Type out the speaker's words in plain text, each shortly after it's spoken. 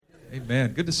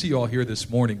Amen. Good to see you all here this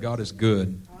morning. God is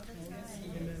good.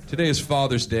 Today is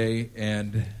Father's Day,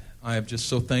 and I am just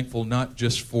so thankful not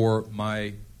just for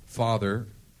my father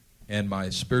and my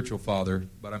spiritual father,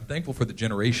 but I'm thankful for the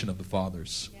generation of the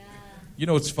fathers. Yeah. You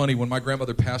know, it's funny, when my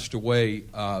grandmother passed away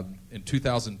in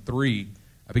 2003,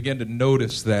 I began to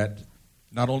notice that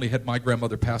not only had my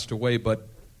grandmother passed away, but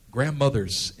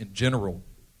grandmothers in general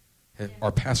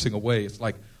are passing away. It's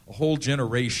like a whole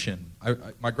generation.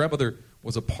 My grandmother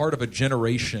was a part of a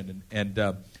generation, and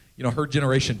you know, her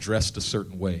generation dressed a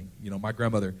certain way. You know, my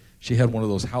grandmother, she had one of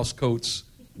those house coats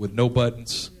with no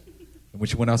buttons, and when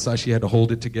she went outside, she had to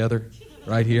hold it together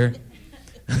right here.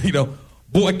 You know,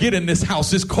 boy, get in this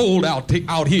house. It's cold out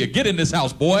here. Get in this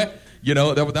house, boy. You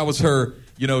know, that was her.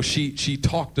 You know, she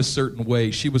talked a certain way.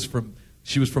 She was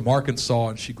from Arkansas,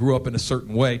 and she grew up in a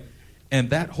certain way. And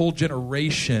that whole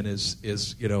generation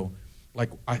is you know,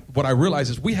 like what I realize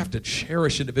is we have to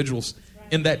cherish individuals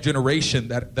in that generation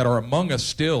that are among us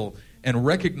still, and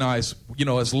recognize, you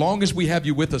know, as long as we have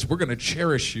you with us, we're going to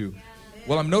cherish you.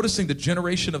 Well, I'm noticing the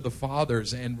generation of the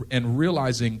fathers and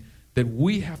realizing that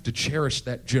we have to cherish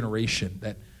that generation,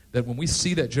 that when we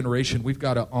see that generation, we've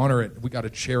got to honor it, we've got to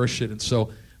cherish it. And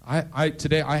so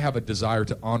today I have a desire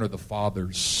to honor the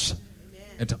fathers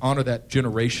and to honor that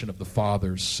generation of the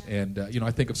fathers. And, you know,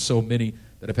 I think of so many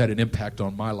that have had an impact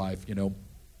on my life. You know,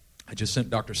 I just sent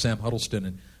Dr. Sam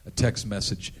Huddleston a text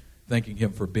message thanking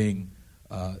him for being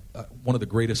one of the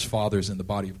greatest fathers in the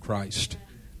body of Christ.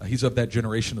 He's of that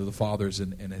generation of the fathers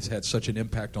and has had such an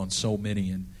impact on so many.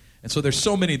 And so there's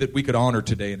so many that we could honor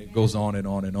today, and it goes on and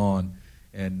on and on.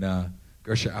 And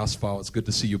Gersha Asfal, it's good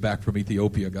to see you back from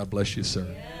Ethiopia. God bless you, sir.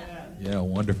 Yeah,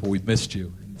 wonderful. We've missed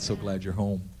you. And so glad you're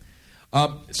home.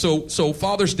 So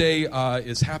Father's Day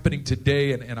is happening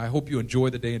today, and I hope you enjoy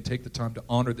the day and take the time to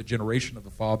honor the generation of the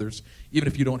fathers. Even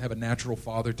if you don't have a natural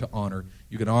father to honor,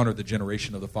 you can honor the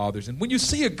generation of the fathers. And when you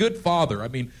see a good father, I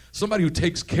mean, somebody who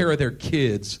takes care of their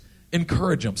kids,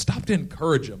 encourage them. Stop to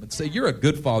encourage them and say, you're a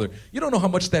good father. You don't know how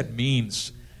much that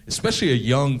means, especially a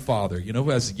young father, you know, who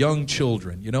has young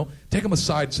children, you know. Take them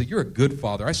aside and say, you're a good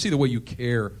father. I see the way you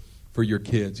care for your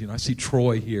kids. You know, I see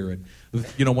Troy here, and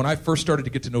you know, when I first started to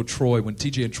get to know Troy, when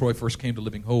TJ and Troy first came to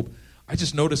Living Hope, I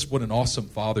just noticed what an awesome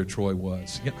father Troy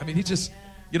was. I mean, he just,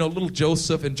 you know, little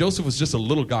Joseph, and Joseph was just a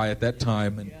little guy at that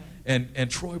time, and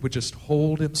Troy would just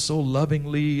hold him so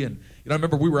lovingly. And you know, I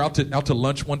remember we were out to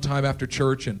lunch one time after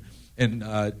church,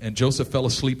 and Joseph fell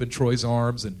asleep in Troy's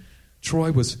arms, and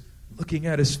Troy was looking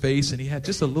at his face, and he had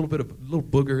just a little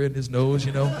booger in his nose,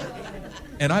 you know.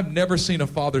 And I've never seen a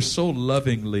father so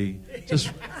lovingly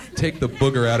just take the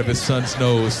booger out of his son's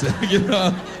nose. You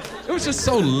know, it was just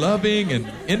so loving and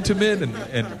intimate,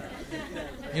 and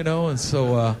you know, and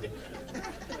so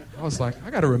I was like, I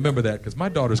got to remember that, because my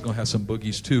daughter's gonna have some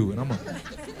boogies too, and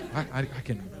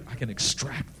I can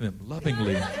extract them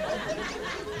lovingly.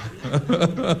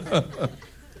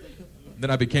 Then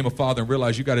I became a father and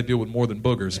realized you got to deal with more than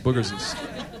boogers.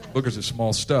 Boogers is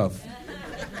small stuff.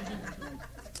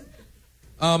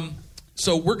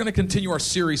 So we're going to continue our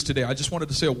series today. I just wanted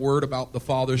to say a word about the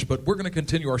fathers, but we're going to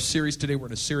continue our series today. We're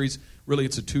in a series, really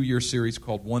it's a 2-year series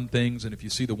called One Things, and if you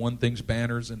see the One Things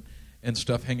banners and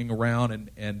stuff hanging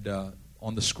around and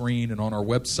on the screen and on our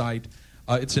website,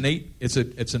 it's an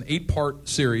 8-part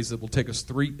series that will take us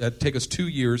 2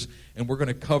 years, and we're going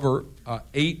to cover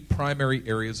 8 primary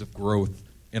areas of growth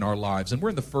in our lives. And we're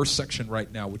in the first section right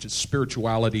now, which is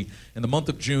spirituality. And the month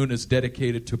of June is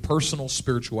dedicated to personal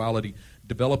spirituality,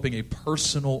 developing a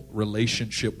personal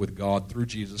relationship with God through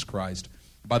Jesus Christ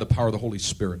by the power of the Holy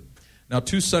Spirit. Now,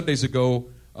 2 Sundays ago,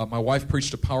 my wife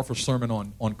preached a powerful sermon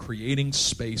on creating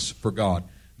space for God,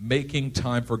 making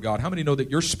time for God. How many know that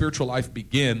your spiritual life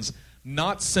begins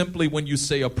not simply when you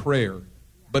say a prayer,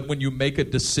 but when you make a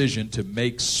decision to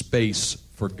make space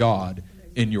for God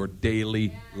in your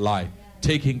daily life?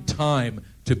 Taking time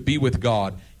to be with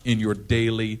God in your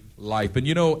daily life. And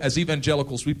you know, as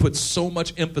evangelicals, we put so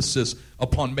much emphasis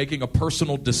upon making a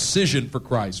personal decision for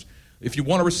Christ. If you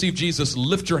want to receive Jesus,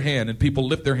 lift your hand, and people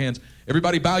lift their hands.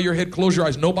 Everybody bow your head, close your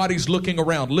eyes. Nobody's looking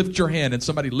around. Lift your hand, and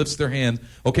somebody lifts their hand.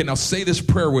 Okay, now say this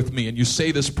prayer with me, and you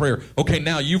say this prayer. Okay,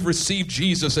 now you've received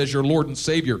Jesus as your Lord and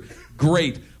Savior.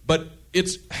 Great. But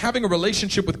it's having a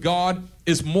relationship with God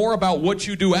is more about what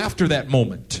you do after that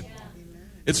moment.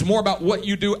 It's more about what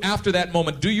you do after that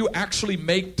moment. Do you actually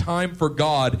make time for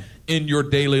God in your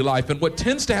daily life? And what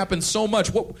tends to happen so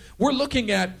much, what we're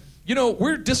looking at, you know,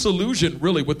 we're disillusioned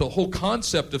really with the whole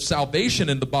concept of salvation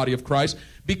in the body of Christ,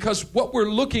 because what we're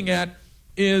looking at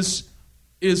is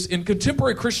in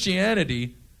contemporary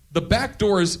Christianity, the back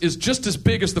door is just as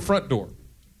big as the front door.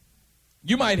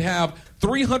 You might have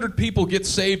 300 people get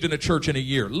saved in a church in a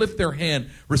year, lift their hand,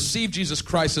 receive Jesus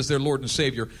Christ as their Lord and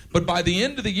Savior. But by the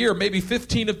end of the year, maybe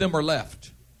 15 of them are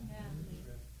left.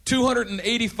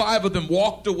 285 of them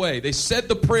walked away. They said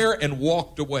the prayer and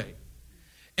walked away.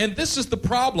 And this is the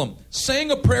problem.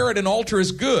 Saying a prayer at an altar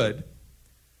is good,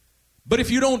 but if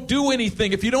you don't do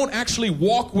anything, if you don't actually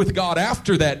walk with God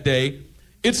after that day,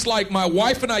 it's like my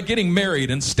wife and I getting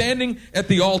married and standing at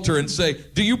the altar and say,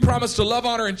 do you promise to love,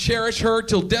 honor, and cherish her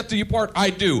till death do you part? I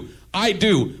do. I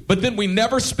do. But then we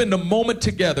never spend a moment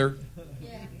together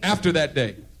after that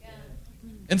day.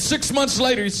 And 6 months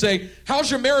later, you say, how's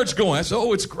your marriage going? I say,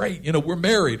 oh, it's great. You know, we're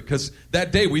married because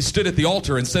that day we stood at the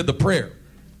altar and said the prayer.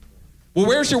 Well,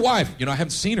 where's your wife? You know, I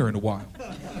haven't seen her in a while.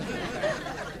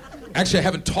 Actually, I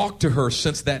haven't talked to her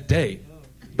since that day.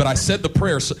 But I said the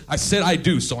prayer. So I said I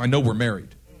do, so I know we're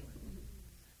married.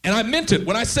 And I meant it.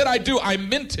 When I said I do, I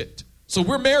meant it. So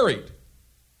we're married.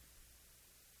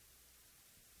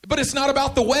 But it's not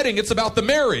about the wedding. It's about the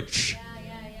marriage.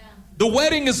 The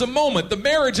wedding is a moment. The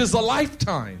marriage is a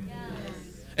lifetime.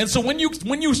 And so when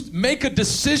you make a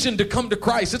decision to come to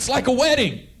Christ, it's like a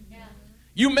wedding.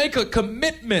 You make a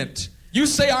commitment. You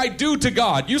say I do to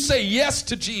God. You say yes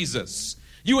to Jesus.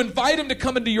 You invite him to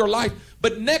come into your life.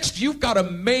 But next, you've got to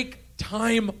make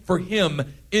time for him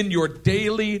in your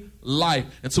daily life.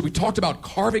 And so we talked about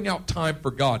carving out time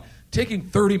for God, taking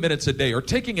 30 minutes a day or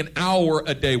taking an hour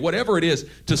a day, whatever it is,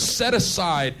 to set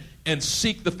aside and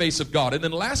seek the face of God. And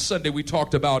then last Sunday, we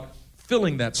talked about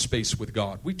filling that space with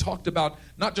God. We talked about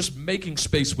not just making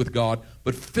space with God,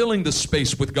 but filling the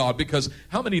space with God. Because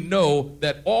how many know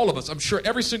that all of us, I'm sure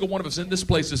every single one of us in this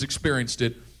place has experienced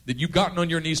it, that you've gotten on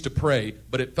your knees to pray,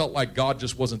 but it felt like God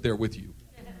just wasn't there with you.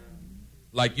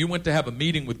 Like you went to have a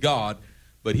meeting with God,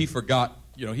 but he forgot,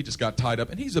 you know, he just got tied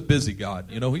up. And he's a busy God,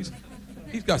 you know. He's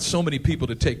got so many people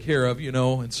to take care of, you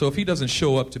know. And so if he doesn't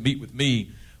show up to meet with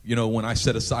me, you know, when I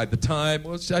set aside the time,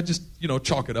 well, I just, you know,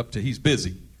 chalk it up to he's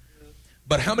busy.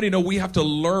 But how many know we have to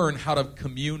learn how to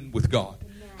commune with God?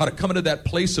 How to come into that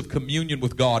place of communion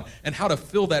with God and how to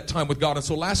fill that time with God. And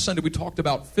so last Sunday we talked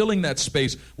about filling that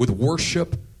space with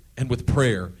worship and with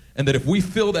prayer. And that if we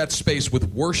fill that space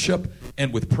with worship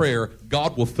and with prayer,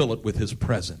 God will fill it with his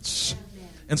presence.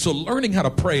 And so learning how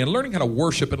to pray and learning how to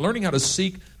worship and learning how to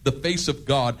seek the face of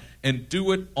God and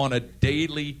do it on a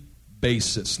daily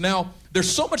basis. Now, there's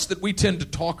so much that we tend to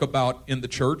talk about in the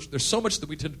church. There's so much that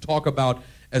we tend to talk about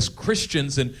as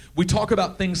Christians, and we talk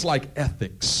about things like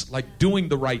ethics, like doing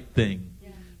the right thing,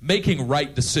 making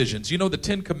right decisions. You know, the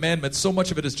 10 Commandments, so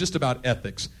much of it is just about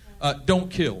ethics. Don't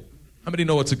kill. How many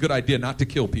know it's a good idea not to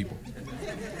kill people?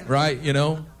 Right? You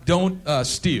know, don't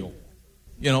steal.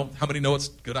 You know, how many know it's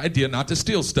a good idea not to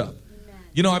steal stuff?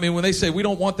 You know, I mean, when they say we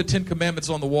don't want the 10 Commandments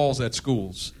on the walls at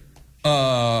schools,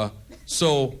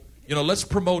 so, you know, let's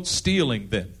promote stealing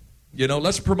then. You know,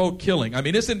 let's promote killing. I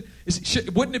mean,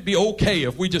 wouldn't it be okay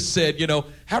if we just said, you know,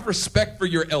 have respect for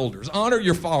your elders, honor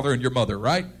your father and your mother,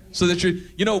 right? So that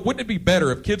you know, wouldn't it be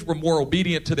better if kids were more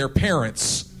obedient to their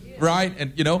parents, right?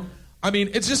 And, you know, I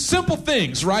mean, it's just simple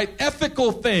things, right?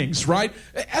 Ethical things, right?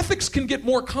 Ethics can get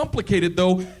more complicated,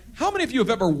 though. How many of you have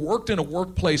ever worked in a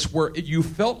workplace where you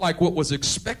felt like what was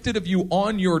expected of you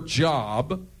on your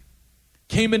job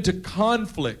came into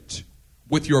conflict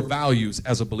with your values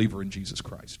as a believer in Jesus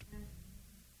Christ?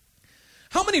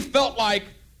 How many felt like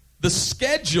the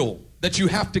schedule that you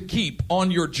have to keep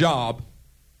on your job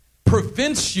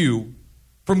prevents you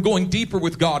from going deeper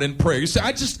with God in prayer? You say,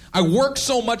 I work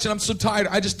so much and I'm so tired,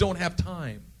 I just don't have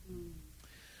time.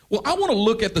 Well, I want to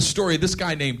look at the story of this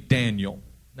guy named Daniel.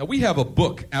 Now, we have a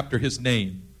book after his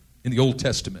name in the Old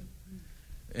Testament,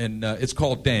 and it's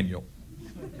called Daniel.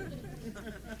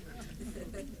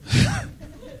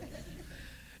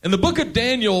 And the book of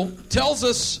Daniel tells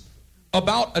us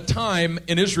about a time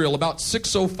in Israel, about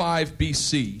 605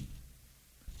 BC,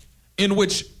 in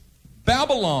which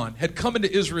Babylon had come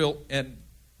into Israel and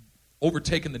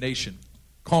overtaken the nation,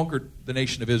 conquered the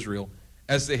nation of Israel,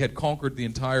 as they had conquered the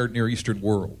entire Near Eastern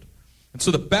world. And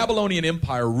so the Babylonian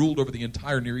Empire ruled over the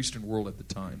entire Near Eastern world at the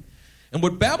time. And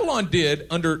what Babylon did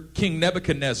under King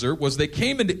Nebuchadnezzar was they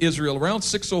came into Israel around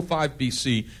 605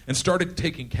 BC and started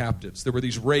taking captives. There were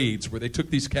these raids where they took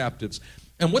these captives.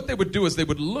 And what they would do is they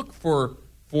would look for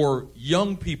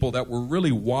young people that were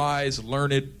really wise,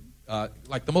 learned,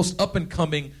 like the most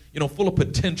up-and-coming, you know, full of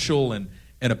potential and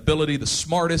ability, the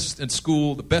smartest in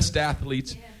school, the best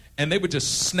athletes. Yeah. And they would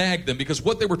just snag them because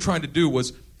what they were trying to do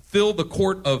was fill the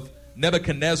court of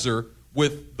Nebuchadnezzar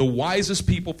with the wisest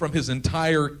people from his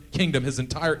entire kingdom, his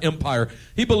entire empire.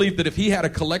 He believed that if he had a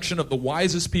collection of the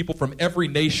wisest people from every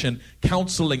nation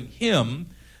counseling him,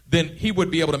 then he would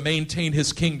be able to maintain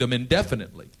his kingdom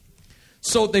indefinitely.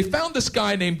 So they found this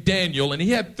guy named Daniel, and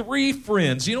he had 3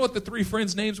 friends. You know what the 3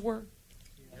 friends' names were?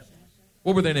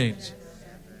 What were their names?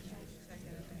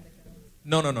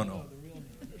 No.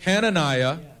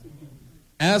 Hananiah,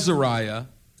 Azariah,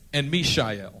 and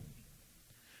Mishael.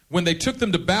 When they took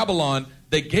them to Babylon,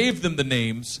 they gave them the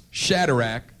names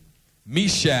Shadrach,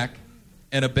 Meshach,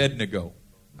 and Abednego.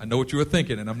 I know what you were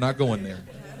thinking, and I'm not going there.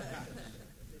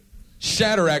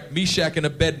 Shadrach, Meshach, and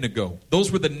Abednego.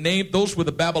 Those were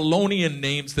the Babylonian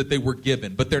names that they were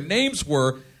given. But their names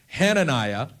were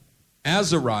Hananiah,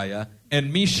 Azariah,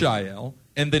 and Mishael,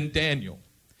 and then Daniel.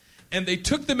 And they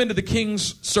took them into the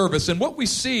king's service. And what we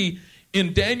see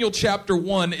in Daniel chapter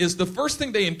 1 is the first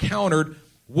thing they encountered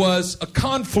was a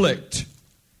conflict.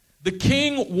 The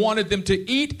king wanted them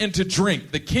to eat and to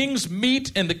drink, the king's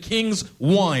meat and the king's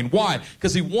wine. Why?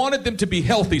 Because he wanted them to be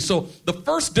healthy. So the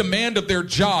first demand of their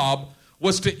job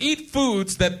was to eat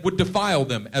foods that would defile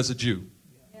them as a Jew.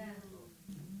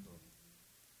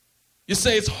 You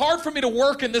say, it's hard for me to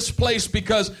work in this place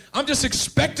because I'm just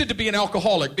expected to be an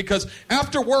alcoholic. Because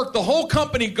after work, the whole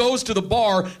company goes to the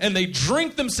bar and they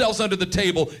drink themselves under the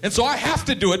table. And so I have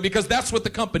to do it because that's what the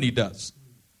company does.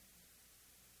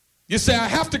 You say, I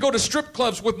have to go to strip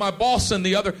clubs with my boss and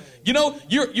the other. You know,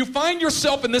 you find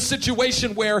yourself in this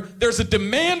situation where there's a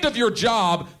demand of your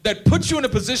job that puts you in a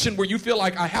position where you feel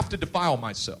like I have to defile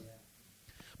myself.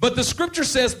 But the scripture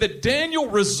says that Daniel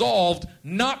resolved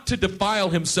not to defile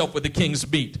himself with the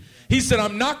king's meat. He said,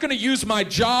 I'm not going to use my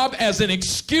job as an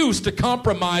excuse to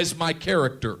compromise my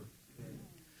character.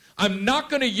 I'm not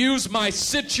going to use my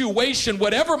situation,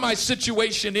 whatever my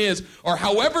situation is, or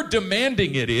however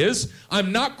demanding it is,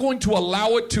 I'm not going to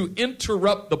allow it to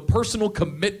interrupt the personal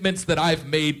commitments that I've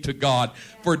made to God.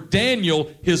 For Daniel,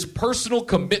 his personal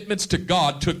commitments to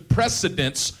God took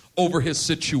precedence over his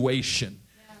situation.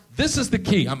 This is the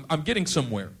key. I'm getting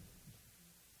somewhere.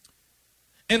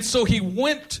 And so he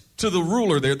went to the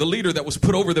ruler there, the leader that was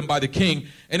put over them by the king,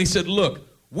 and he said, look,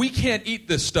 we can't eat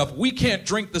this stuff. We can't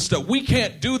drink this stuff. We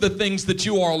can't do the things that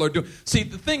you all are doing. See,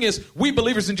 the thing is, we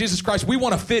believers in Jesus Christ, we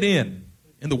want to fit in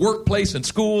the workplace, in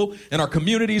school, in our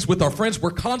communities, with our friends.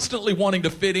 We're constantly wanting to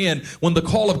fit in when the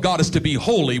call of God is to be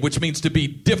holy, which means to be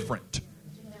different.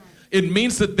 It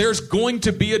means that there's going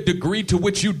to be a degree to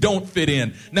which you don't fit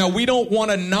in. Now, we don't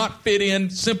want to not fit in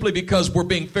simply because we're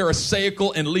being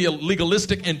pharisaical and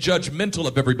legalistic and judgmental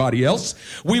of everybody else.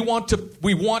 We want,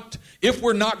 if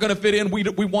we're not going to fit in,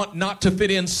 we want not to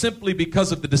fit in simply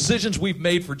because of the decisions we've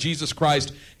made for Jesus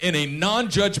Christ in a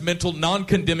non-judgmental,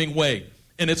 non-condemning way.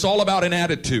 And it's all about an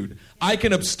attitude. I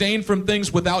can abstain from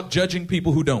things without judging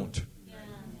people who don't.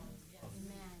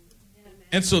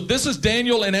 And so this is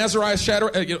Daniel and Azariah,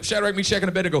 Shadrach, Meshach, and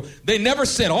Abednego. They never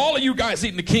said, all of you guys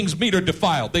eating the king's meat are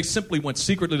defiled. They simply went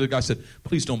secretly to the guy and said,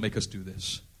 please don't make us do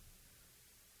this.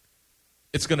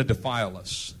 It's going to defile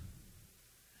us.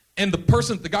 And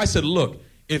the guy said, look,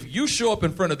 if you show up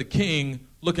in front of the king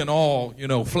looking all,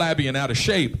 flabby and out of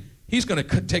shape, he's going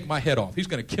to take my head off. He's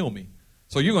going to kill me.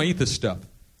 So you're going to eat this stuff.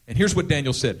 And here's what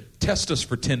Daniel said. Test us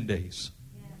for 10 days.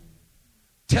 Yeah.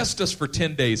 Test us for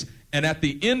 10 days. And at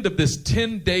the end of this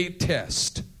 10-day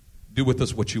test, do with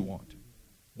us what you want.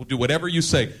 We'll do whatever you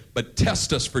say, but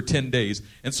test us for 10 days.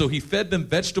 And so he fed them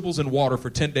vegetables and water for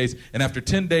 10 days. And after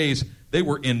 10 days, they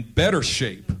were in better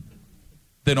shape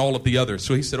than all of the others.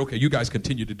 So he said, okay, you guys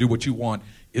continue to do what you want.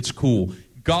 It's cool.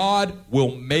 God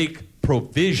will make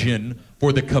provision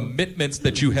for the commitments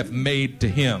that you have made to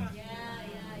him.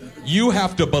 You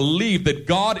have to believe that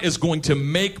God is going to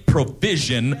make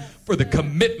provision for the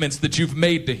commitments that you've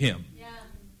made to him.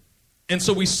 And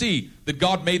so we see that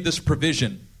God made this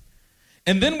provision.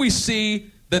 And then we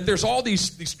see that there's all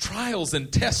these trials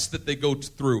and tests that they go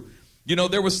through.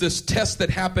 There was this test that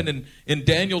happened in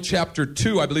Daniel chapter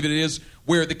 2, I believe it is,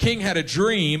 where the king had a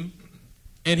dream,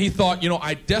 and he thought,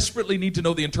 I desperately need to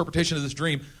know the interpretation of this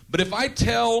dream. But if I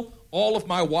tell all of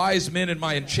my wise men and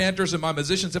my enchanters and my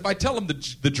musicians, if I tell them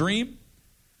the dream,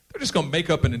 they're just going to make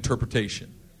up an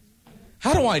interpretation.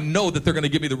 How do I know that they're going to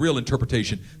give me the real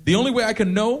interpretation? The only way I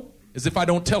can know is if I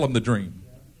don't tell them the dream.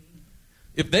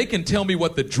 If they can tell me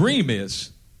what the dream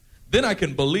is, then I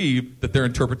can believe that their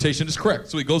interpretation is correct.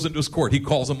 So he goes into his court. He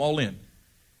calls them all in.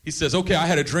 He says, okay, I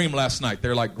had a dream last night.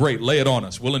 They're like, great, lay it on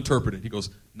us. We'll interpret it. He goes,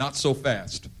 not so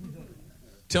fast.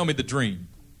 Tell me the dream.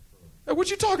 Hey,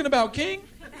 what you talking about, king?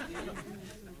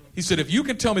 He said, if you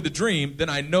can tell me the dream, then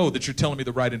I know that you're telling me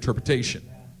the right interpretation.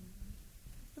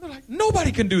 And they're like,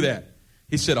 nobody can do that.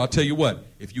 He said, I'll tell you what,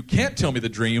 if you can't tell me the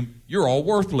dream, you're all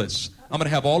worthless. I'm going to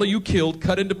have all of you killed,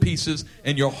 cut into pieces,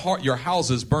 and your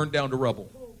houses burned down to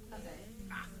rubble.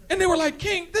 And they were like,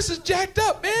 King, this is jacked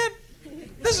up, man.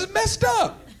 This is messed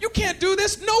up. You can't do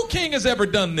this. No king has ever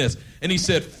done this. And he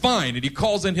said, fine. And he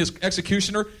calls in his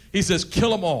executioner. He says, kill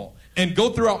them all and go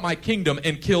throughout my kingdom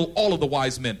and kill all of the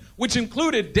wise men, which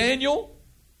included Daniel,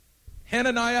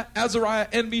 Hananiah, Azariah,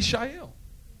 and Mishael.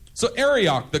 So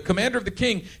Arioch, the commander of the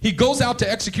king, he goes out to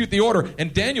execute the order,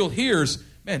 and Daniel hears,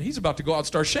 man, he's about to go out and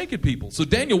start shaking people. So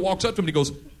Daniel walks up to him and he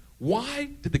goes, why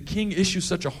did the king issue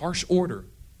such a harsh order?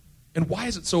 And why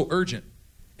is it so urgent?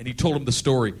 And he told him the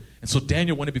story. And so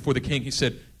Daniel went in before the king. He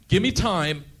said, give me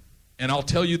time, and I'll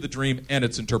tell you the dream and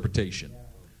its interpretation.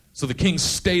 So the king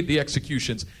stayed the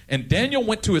executions. And Daniel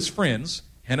went to his friends,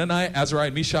 Hananiah, Azariah,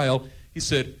 and Mishael. He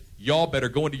said, y'all better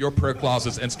go into your prayer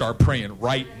closets and start praying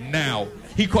right now.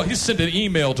 He sent an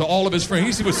email to all of his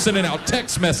friends. He was sending out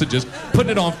text messages,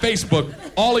 putting it on Facebook.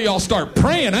 All of y'all start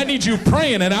praying. I need you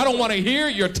praying, and I don't want to hear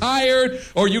you're tired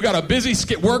or you got a busy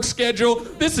work schedule.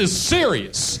 This is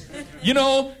serious. You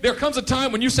know, there comes a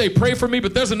time when you say pray for me,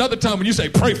 but there's another time when you say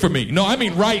pray for me. No, I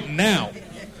mean right now.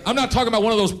 I'm not talking about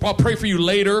one of those, I'll pray for you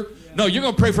later. No, you're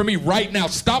going to pray for me right now.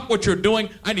 Stop what you're doing.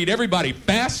 I need everybody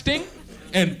fasting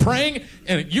and praying,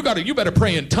 and you better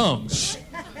pray in tongues.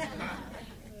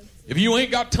 If you ain't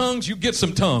got tongues, you get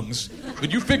some tongues.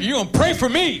 But you figure you're going to pray for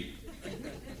me.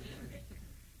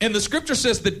 And the scripture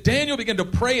says that Daniel began to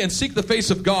pray and seek the face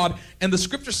of God. And the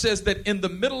scripture says that in the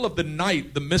middle of the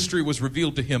night, the mystery was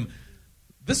revealed to him.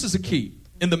 This is a key.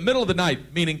 In the middle of the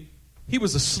night, meaning he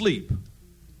was asleep.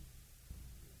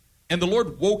 And the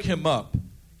Lord woke him up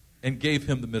and gave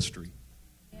him the mystery.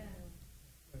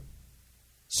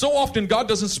 So often, God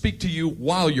doesn't speak to you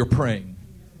while you're praying.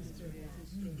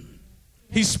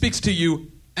 He speaks to you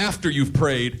after you've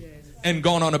prayed and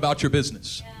gone on about your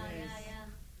business.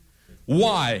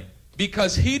 Why?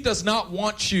 Because He does not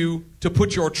want you to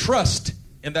put your trust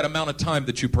in that amount of time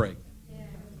that you pray.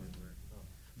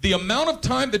 The amount of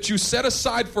time that you set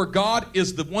aside for God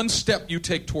is the one step you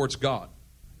take towards God.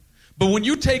 But when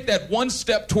you take that one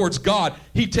step towards God,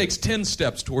 He takes 10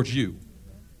 steps towards you.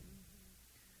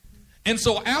 And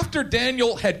so after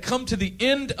Daniel had come to the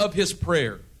end of his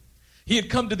prayer, he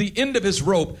had come to the end of his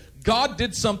rope, God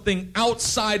did something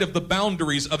outside of the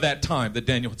boundaries of that time that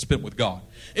Daniel had spent with God.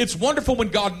 It's wonderful when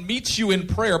God meets you in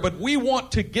prayer, but we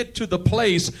want to get to the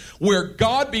place where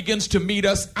God begins to meet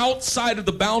us outside of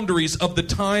the boundaries of the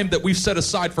time that we've set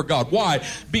aside for God. Why?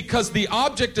 Because the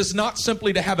object is not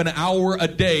simply to have an hour a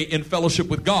day in fellowship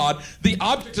with God. The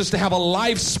object is to have a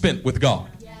life spent with God.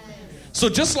 So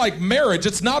just like marriage,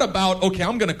 it's not about, okay,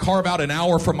 I'm going to carve out an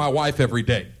hour for my wife every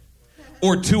day.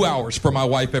 Or 2 hours for my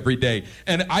wife every day.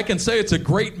 And I can say it's a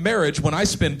great marriage when I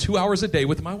spend 2 hours a day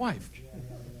with my wife.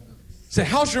 Say,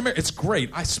 how's your marriage? It's great.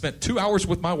 I spent 2 hours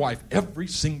with my wife every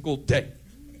single day.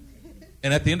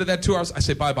 And at the end of that 2 hours, I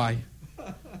say bye-bye.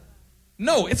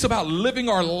 No, it's about living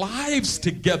our lives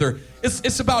together.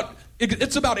 It's about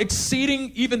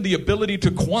exceeding even the ability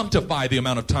to quantify the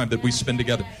amount of time that we spend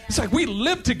together. It's like we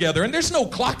live together, and there's no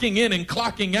clocking in and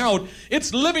clocking out.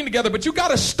 It's living together, but you got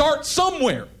to start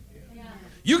somewhere.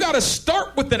 You got to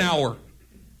start with an hour.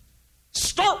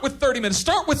 Start with 30 minutes.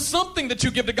 Start with something that you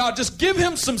give to God. Just give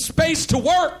Him some space to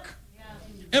work.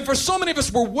 And for so many of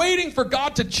us, we're waiting for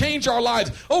God to change our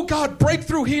lives. Oh, God, break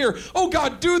through here. Oh,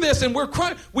 God, do this. And we're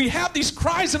crying. We have these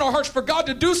cries in our hearts for God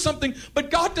to do something, but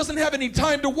God doesn't have any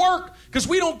time to work because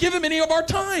we don't give Him any of our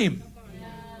time.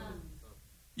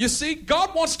 You see,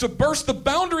 God wants to burst the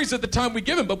boundaries at the time we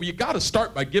give Him, but you got to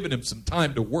start by giving Him some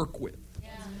time to work with.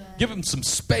 Give Him some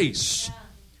space.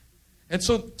 And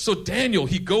so Daniel,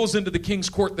 he goes into the king's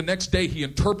court the next day. He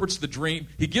interprets the dream.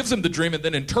 He gives him the dream and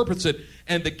then interprets it.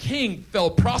 And the king fell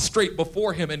prostrate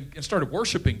before him and started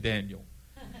worshiping Daniel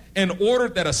and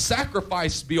ordered that a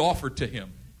sacrifice be offered to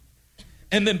him.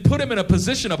 And then put him in a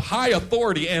position of high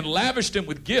authority and lavished him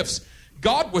with gifts.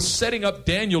 God was setting up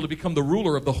Daniel to become the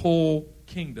ruler of the whole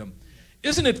kingdom.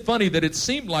 Isn't it funny that it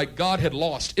seemed like God had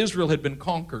lost? Israel had been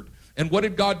conquered. And what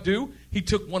did God do? He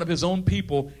took one of His own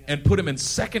people and put him in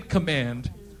second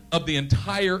command of the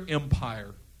entire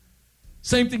empire.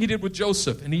 Same thing He did with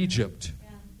Joseph in Egypt.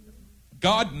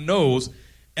 God knows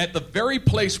at the very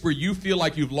place where you feel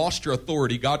like you've lost your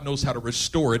authority, God knows how to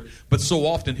restore it. But so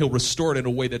often He'll restore it in a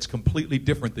way that's completely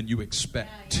different than you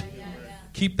expect.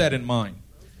 Keep that in mind.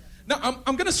 Now,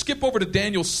 I'm going to skip over to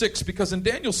Daniel 6 because in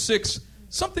Daniel 6,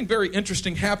 something very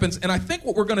interesting happens, and I think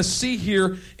what we're going to see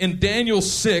here in Daniel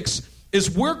 6 is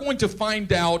we're going to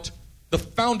find out the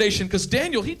foundation, because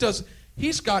Daniel,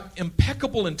 he's got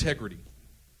impeccable integrity.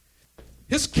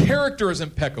 His character is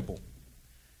impeccable.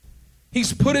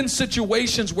 He's put in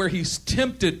situations where he's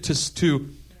tempted to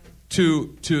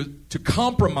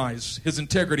compromise his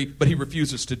integrity, but he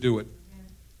refuses to do it.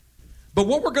 But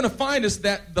what we're going to find is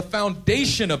that the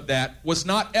foundation of that was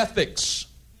not ethics.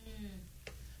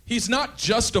 He's not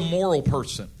just a moral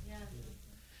person.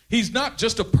 He's not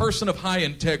just a person of high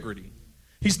integrity.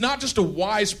 He's not just a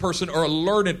wise person or a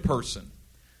learned person.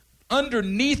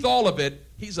 Underneath all of it,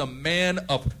 he's a man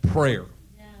of prayer.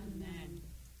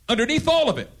 Underneath all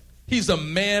of it, he's a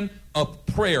man of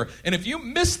prayer. And if you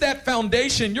miss that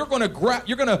foundation, you're going to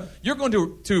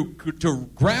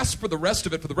grasp for the rest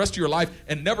of it, for the rest of your life,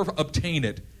 and never obtain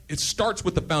it. It starts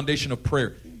with the foundation of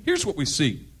prayer. Here's what we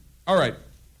see. All right.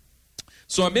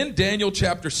 So I'm in Daniel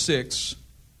chapter 6.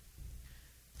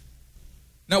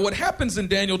 Now what happens in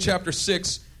Daniel chapter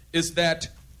 6 is that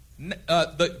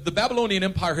the Babylonian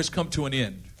Empire has come to an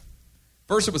end.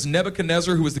 First it was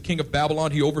Nebuchadnezzar, who was the king of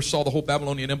Babylon. He oversaw the whole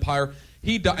Babylonian Empire.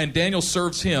 And Daniel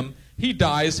serves him. He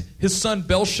dies. His son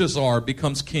Belshazzar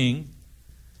becomes king.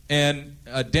 And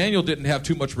Daniel didn't have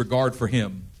too much regard for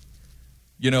him.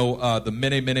 You know, the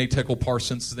Mene, Mene, Tekel,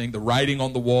 Parsons thing, the writing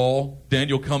on the wall.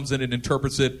 Daniel comes in and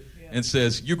interprets it and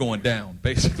says, you're going down.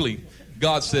 Basically,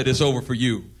 God said it's over for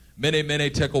you. Mene,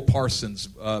 Mene, Tekel, Parsons.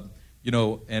 And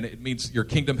it means your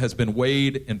kingdom has been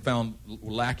weighed and found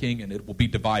lacking, and it will be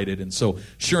divided. And so,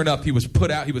 sure enough, he was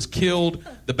put out, he was killed,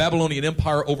 the Babylonian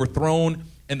Empire overthrown,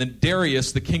 and then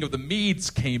Darius, the king of the Medes,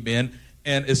 came in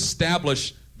and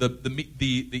established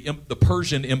the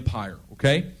Persian Empire,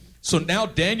 okay? So now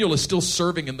Daniel is still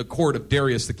serving in the court of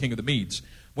Darius, the king of the Medes.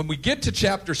 When we get to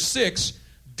chapter 6,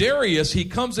 Darius, he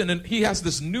comes in and he has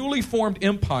this newly formed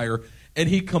empire, and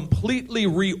he completely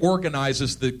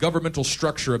reorganizes the governmental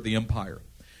structure of the empire.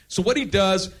 So what he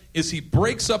does is he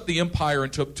breaks up the empire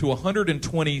into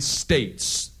 120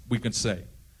 states, we can say.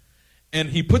 And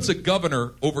he puts a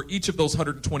governor over each of those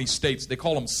 120 states. They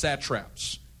call them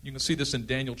satraps. You can see this in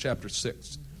Daniel chapter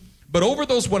 6. But over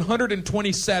those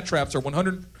 120 satraps, or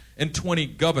 120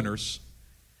 governors,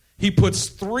 he puts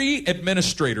 3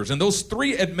 administrators. And those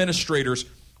 3 administrators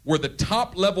were the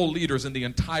top-level leaders in the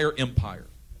entire empire.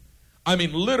 I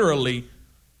mean, literally,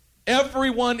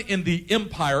 everyone in the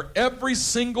empire, every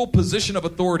single position of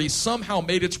authority somehow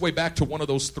made its way back to one of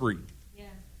those 3. Yeah.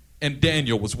 And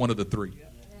Daniel was one of the 3. Yeah.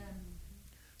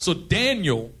 So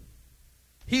Daniel,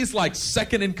 he's like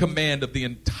second in command of the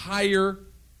entire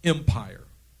empire.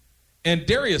 And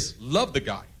Darius loved the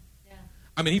guy. Yeah.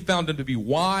 I mean, he found him to be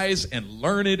wise and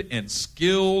learned and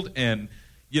skilled and,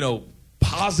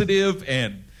 positive.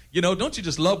 And, don't you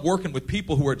just love working with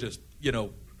people who are just,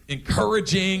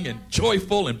 encouraging and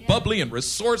joyful and bubbly and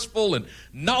resourceful and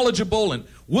knowledgeable and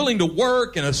willing to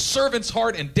work and a servant's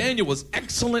heart. And Daniel was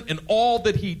excellent in all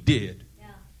that he did. Yeah.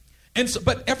 And so,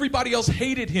 but everybody else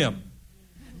hated him.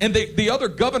 And the other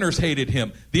governors hated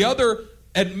him. The other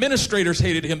administrators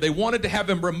hated him. They wanted to have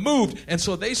him removed. And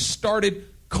so they started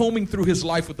combing through his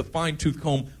life with a fine-tooth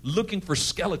comb, looking for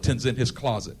skeletons in his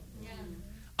closet.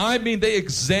 I mean, they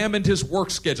examined his work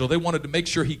schedule. They wanted to make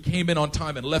sure he came in on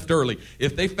time and left early.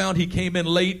 If they found he came in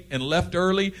late and left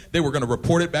early, they were going to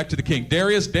report it back to the king.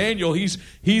 Daniel, he's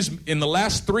in the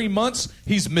last 3 months,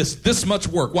 he's missed this much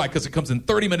work. Why? Because he comes in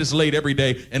 30 minutes late every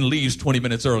day and leaves 20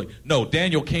 minutes early. No,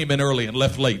 Daniel came in early and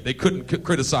left late. They couldn't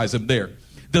criticize him there.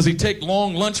 Does he take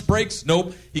long lunch breaks?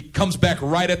 Nope. He comes back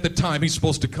right at the time he's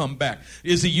supposed to come back.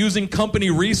 Is he using company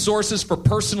resources for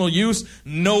personal use?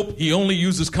 Nope. He only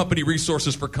uses company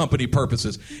resources for company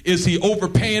purposes. Is he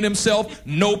overpaying himself?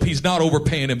 Nope. He's not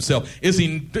overpaying himself. Is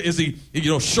he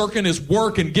shirking his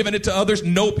work and giving it to others?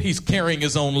 Nope. He's carrying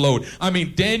his own load. I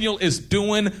mean, Daniel is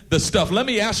doing the stuff. Let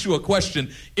me ask you a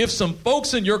question. If some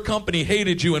folks in your company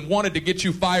hated you and wanted to get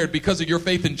you fired because of your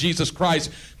faith in Jesus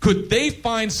Christ, could they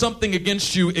find something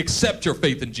against you except your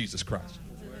faith in Jesus Christ?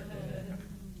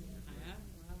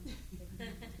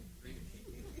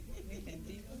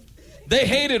 They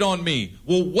hated on me.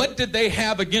 Well, what did they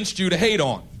have against you to hate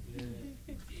on?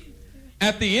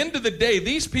 At the end of the day,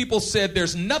 these people said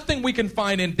there's nothing we can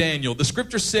find in Daniel. The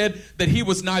scripture said that he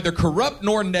was neither corrupt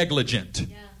nor negligent.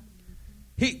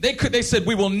 They said,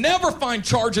 we will never find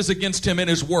charges against him in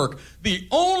his work. The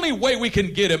only way we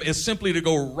can get him is simply to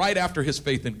go right after his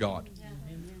faith in God.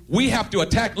 We have to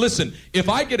attack. Listen, if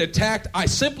I get attacked, I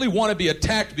simply want to be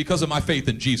attacked because of my faith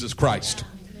in Jesus Christ.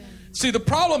 See, the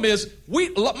problem is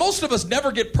most of us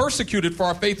never get persecuted for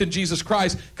our faith in Jesus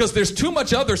Christ because there's too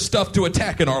much other stuff to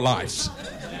attack in our lives.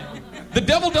 The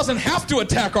devil doesn't have to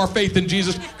attack our faith in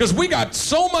Jesus because we got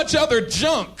so much other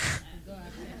junk.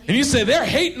 And you say, they're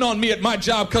hating on me at my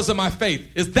job because of my faith.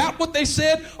 Is that what they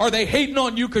said? Are they hating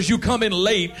on you because you come in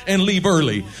late and leave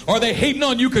early? Are they hating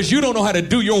on you because you don't know how to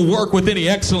do your work with any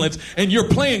excellence and you're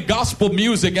playing gospel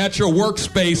music at your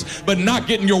workspace but not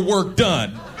getting your work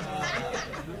done?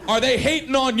 Are they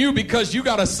hating on you because you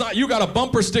got a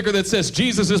bumper sticker that says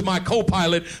Jesus is my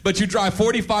co-pilot, but you drive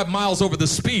 45 miles over the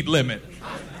speed limit?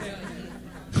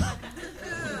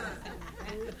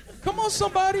 Come on,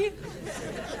 somebody.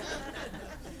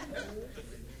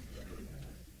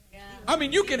 I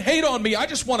mean, you can hate on me. I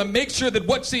just want to make sure that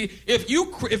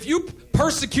if you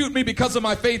persecute me because of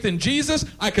my faith in Jesus,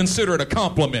 I consider it a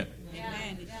compliment.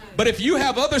 But if you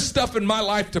have other stuff in my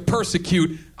life to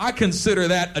persecute, I consider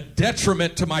that a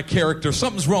detriment to my character.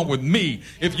 Something's wrong with me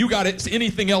if you got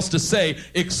anything else to say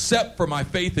except for my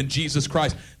faith in Jesus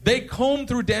Christ. They combed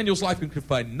through Daniel's life and could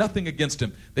find nothing against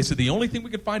him. They said the only thing we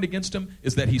could find against him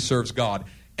is that he serves God.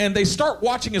 And they start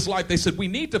watching his life. They said we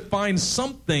need to find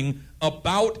something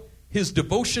about his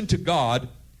devotion to God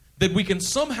that we can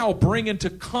somehow bring into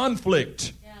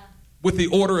conflict with the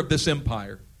order of this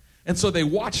empire. And so they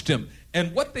watched him.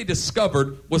 And what they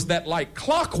discovered was that like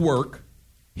clockwork,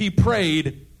 he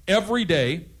prayed every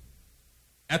day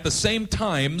at the same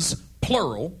times,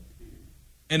 plural,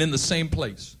 and in the same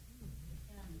place.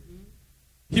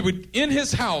 He would, in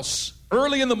his house,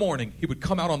 early in the morning, he would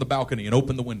come out on the balcony and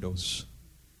open the windows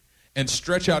and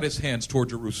stretch out his hands toward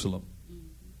Jerusalem.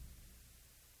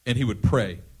 And he would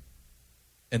pray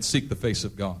and seek the face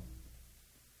of God.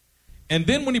 And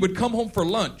then when he would come home for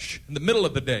lunch in the middle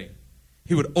of the day,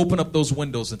 he would open up those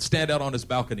windows and stand out on his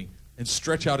balcony and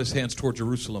stretch out his hands toward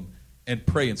Jerusalem and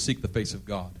pray and seek the face of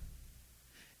God.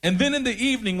 And then in the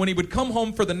evening, when he would come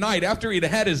home for the night, after he'd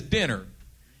had his dinner,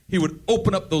 he would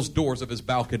open up those doors of his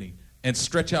balcony and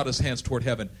stretch out his hands toward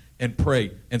heaven and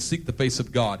pray and seek the face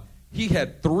of God. He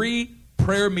had 3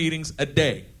 prayer meetings a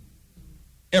day,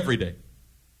 every day,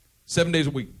 7 days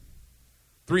a week,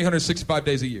 365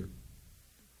 days a year,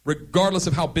 regardless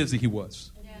of how busy he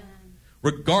was.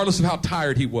 Regardless of how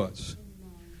tired he was.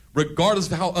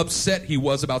 Regardless of how upset he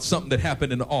was about something that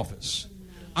happened in the office.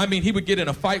 I mean, he would get in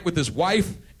a fight with his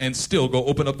wife and still go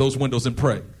open up those windows and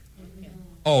pray.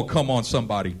 Oh, come on,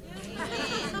 somebody.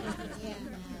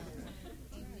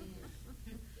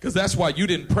 Because that's why you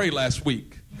didn't pray last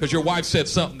week. Because your wife said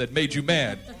something that made you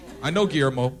mad. I know,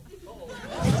 Guillermo.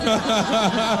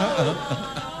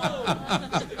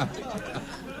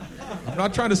 I'm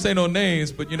not trying to say no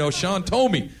names, but, Sean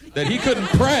told me that he couldn't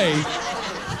pray.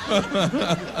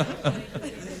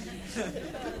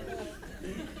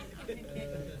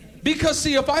 Because,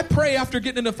 see, if I pray after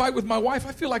getting in a fight with my wife,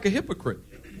 I feel like a hypocrite.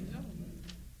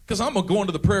 Because I'm going to go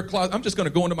into the prayer closet. I'm just going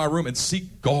to go into my room and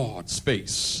seek God's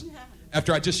face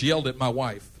after I just yelled at my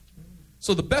wife.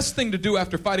 So the best thing to do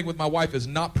after fighting with my wife is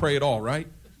not pray at all, right?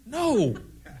 No.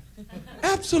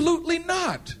 Absolutely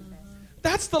not.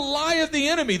 That's the lie of the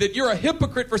enemy, that you're a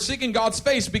hypocrite for seeking God's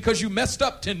face because you messed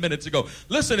up 10 minutes ago.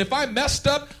 Listen, if I messed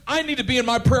up, I need to be in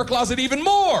my prayer closet even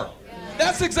more.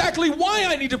 That's exactly why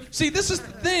I need to. See, this is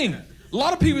the thing. A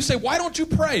lot of people say, why don't you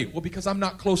pray? Well, because I'm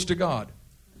not close to God.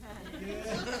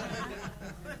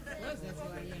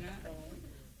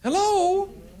 Hello?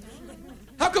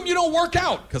 How come you don't work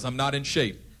out? Because I'm not in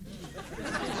shape.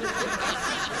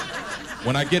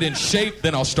 When I get in shape,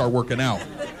 then I'll start working out.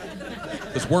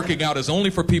 Because working out is only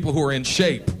for people who are in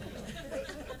shape.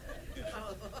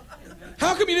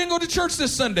 How come you didn't go to church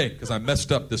this Sunday? Because I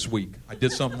messed up this week. I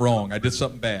did something wrong. I did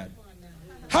something bad.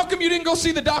 How come you didn't go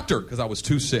see the doctor? Because I was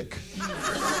too sick.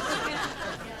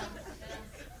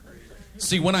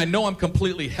 See, when I know I'm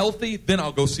completely healthy, then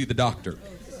I'll go see the doctor.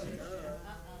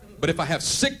 But if I have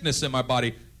sickness in my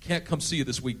body, can't come see you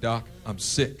this week, doc. I'm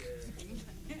sick.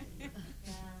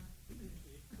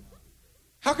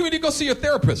 How come you didn't go see a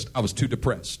therapist? I was too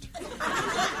depressed.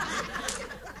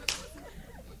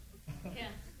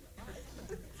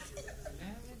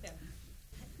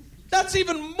 That's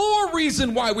even more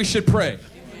reason why we should pray.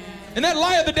 And that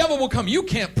lie of the devil will come. You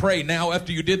can't pray now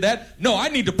after you did that. No, I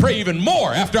need to pray even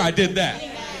more after I did that.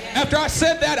 After I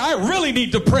said that, I really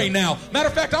need to pray now. Matter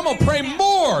of fact, I'm going to pray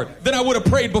more than I would have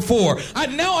prayed before.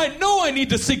 Now I know I need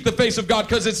to seek the face of God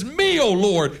because it's me, oh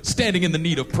Lord, standing in the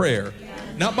need of prayer.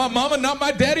 Not my mama, not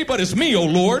my daddy, but it's me, oh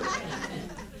Lord,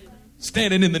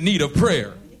 standing in the need of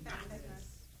prayer.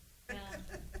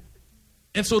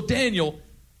 And so Daniel,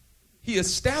 he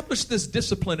established this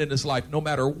discipline in his life. No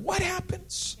matter what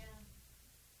happens,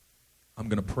 I'm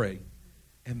going to pray.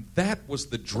 And that was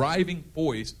the driving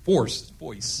force.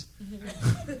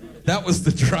 That was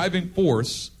the driving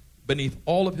force beneath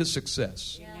all of his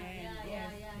success.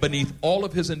 Beneath all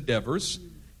of his endeavors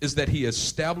is that he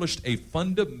established a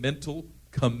fundamental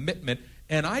commitment.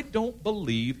 And I don't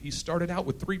believe he started out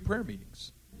with 3 prayer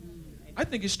meetings. I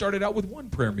think he started out with 1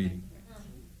 prayer meeting.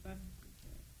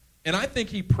 And I think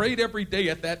he prayed every day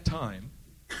at that time,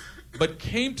 but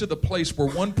came to the place where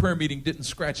 1 prayer meeting didn't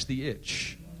scratch the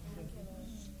itch.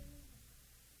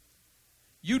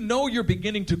 You know you're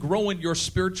beginning to grow in your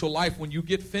spiritual life when you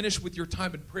get finished with your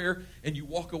time in prayer and you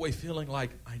walk away feeling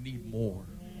like, I need more.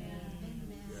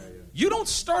 You don't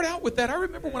start out with that. I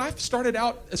remember when I started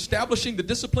out establishing the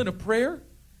discipline of prayer,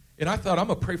 and I thought, I'm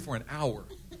going to pray for an hour.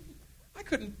 I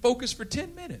couldn't focus for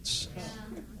 10 minutes.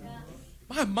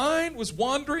 My mind was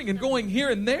wandering and going here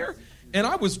and there, and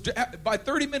I was, by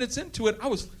 30 minutes into it, I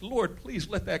was, Lord, please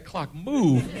let that clock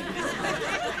move.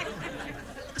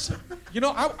 You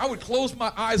know, I would close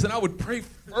my eyes and I would pray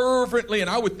fervently, and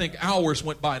I would think hours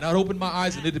went by, and I'd open my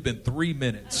eyes and it had been 3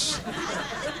 minutes.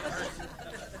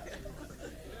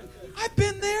 I've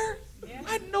been there.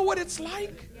 I know what it's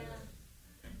like.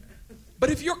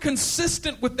 But if you're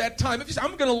consistent with that time, if you say,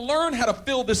 I'm going to learn how to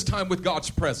fill this time with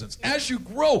God's presence. As you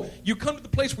grow, you come to the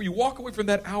place where you walk away from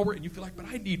that hour and you feel like, but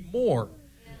I need more.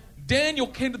 Daniel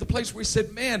came to the place where he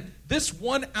said, man, this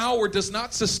 1 hour does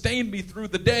not sustain me through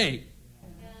the day.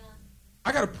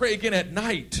 I got to pray again at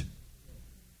night.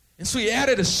 And so he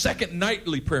added a second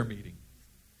nightly prayer meeting.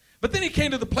 But then he came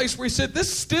to the place where he said,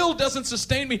 this still doesn't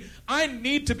sustain me. I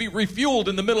need to be refueled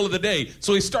in the middle of the day.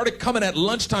 So he started coming at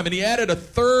lunchtime, and he added a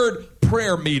third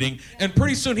prayer meeting. And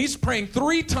pretty soon he's praying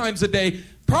 3 times a day,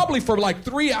 probably for like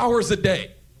 3 hours a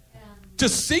day.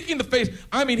 Just seeking the face.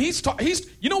 I mean, he's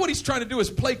you know what he's trying to do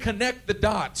is connect the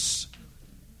dots.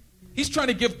 He's trying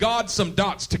to give God some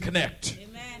dots to connect.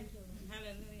 Amen.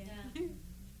 Hallelujah.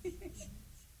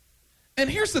 And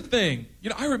here's the thing. You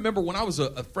know, I remember when I was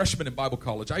a freshman in Bible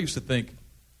college, I used to think,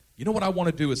 you know what I want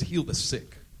to do is heal the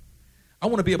sick. I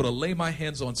want to be able to lay my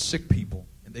hands on sick people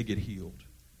and they get healed.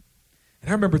 And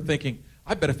I remember thinking,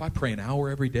 I bet if I pray an hour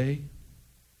every day,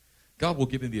 God will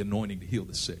give me the anointing to heal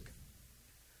the sick.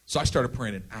 So I started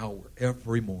praying an hour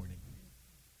every morning.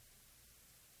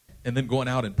 And then going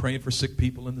out and praying for sick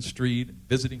people in the street, and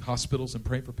visiting hospitals and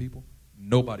praying for people.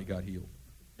 Nobody got healed.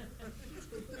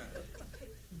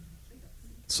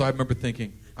 So I remember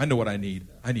thinking, I know what I need.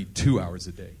 I need 2 hours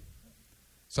a day.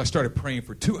 So I started praying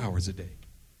for 2 hours a day.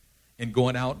 And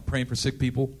going out and praying for sick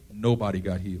people, nobody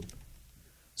got healed.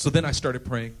 So then I started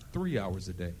praying 3 hours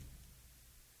a day.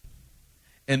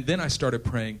 And then I started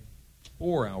praying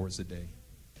 4 hours a day.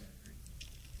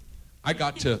 I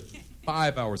got to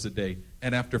 5 hours a day.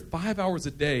 And after 5 hours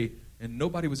a day and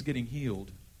nobody was getting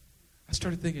healed, I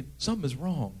started thinking, something is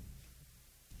wrong.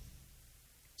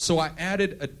 So I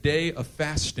added a day of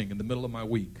fasting in the middle of my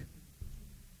week.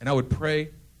 And I would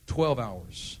pray 12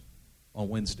 hours on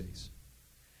Wednesdays.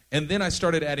 And then I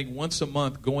started adding once a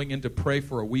month going in to pray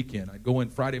for a weekend. I'd go in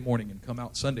Friday morning and come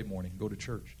out Sunday morning and go to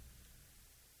church.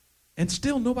 And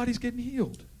still nobody's getting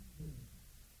healed.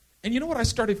 And you know what I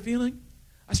started feeling?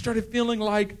 I started feeling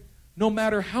like no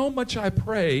matter how much I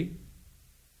pray,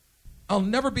 I'll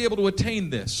never be able to attain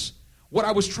this. What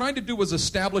I was trying to do was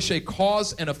establish a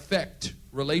cause and effect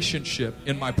relationship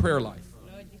in my prayer life.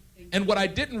 And what I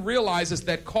didn't realize is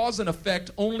that cause and effect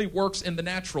only works in the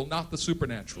natural, not the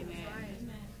supernatural.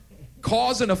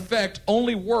 Cause and effect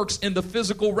only works in the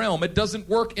physical realm. It doesn't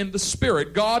work in the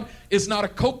spirit. God is not a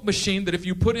Coke machine that if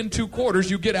you put in 2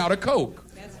 quarters, you get out a Coke.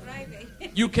 That's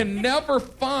right. You can never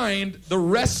find the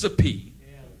recipe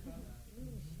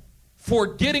for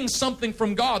getting something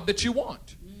from God that you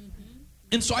want.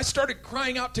 And so I started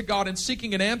crying out to God and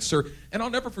seeking an answer. And I'll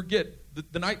never forget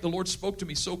the night the Lord spoke to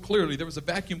me so clearly. There was a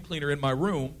vacuum cleaner in my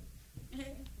room.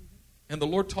 And the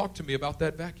Lord talked to me about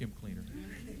that vacuum cleaner.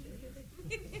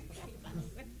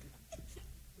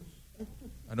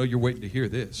 I know you're waiting to hear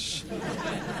this.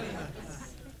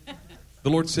 The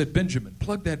Lord said, Benjamin,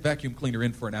 plug that vacuum cleaner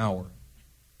in for an hour.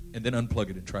 And then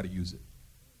unplug it and try to use it.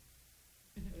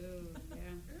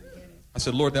 I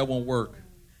said, Lord, that won't work.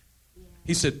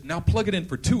 He said, now plug it in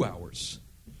for 2 hours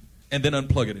and then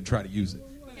unplug it and try to use it.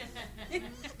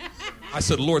 I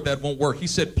said, Lord, that won't work. He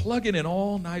said, plug it in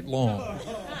all night long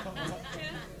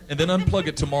and then unplug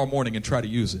it tomorrow morning and try to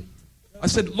use it. I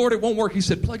said, Lord, it won't work. He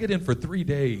said, plug it in for 3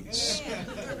 days.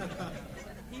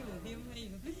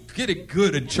 Get it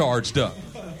good and charged up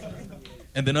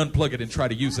and then unplug it and try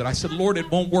to use it. I said, Lord,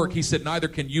 it won't work. He said, neither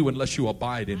can you unless you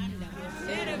abide in me.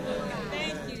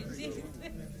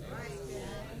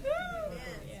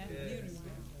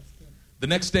 The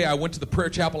next day I went to the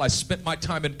prayer chapel. I spent my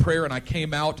time in prayer and I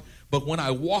came out. But when I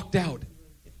walked out,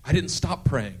 I didn't stop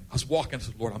praying. I was walking. I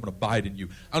said, Lord, I'm going to abide in you.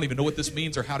 I don't even know what this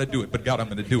means or how to do it. But God, I'm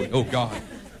going to do it. Oh, God.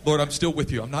 Lord, I'm still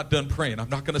with you. I'm not done praying.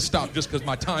 I'm not going to stop just because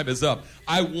my time is up.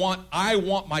 I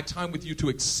want my time with you to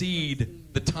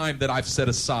exceed the time that I've set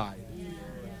aside.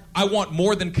 I want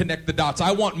more than connect the dots.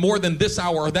 I want more than this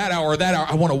hour or that hour or that hour.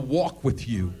 I want to walk with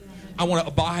you. I want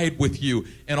to abide with you.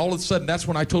 And all of a sudden, that's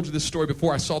when I told you this story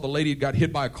before. I saw the lady got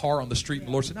hit by a car on the street, and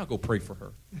the Lord said, now go pray for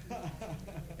her.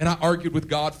 And I argued with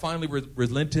God, finally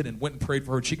relented and went and prayed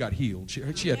for her, and she got healed. She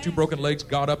had 2 broken legs,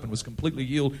 got up and was completely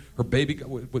healed. Her baby,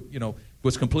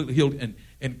 was completely healed.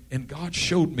 And God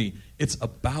showed me it's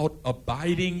about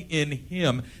abiding in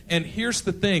Him. And here's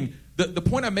the thing. The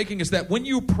point I'm making is that when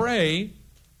you pray,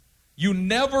 you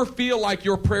never feel like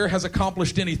your prayer has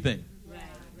accomplished anything.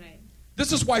 Right.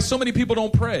 This is why so many people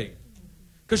don't pray.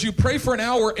 Because you pray for an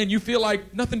hour and you feel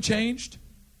like nothing changed.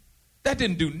 That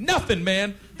didn't do nothing,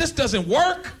 man. This doesn't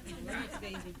work.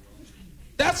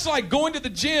 That's like going to the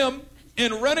gym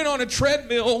and running on a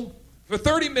treadmill for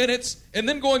 30 minutes and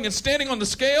then going and standing on the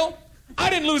scale. I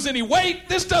didn't lose any weight.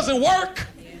 This doesn't work.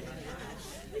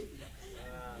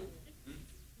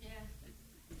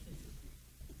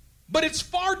 But it's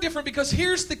far different because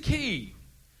here's the key.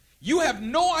 You have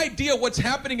no idea what's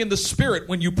happening in the spirit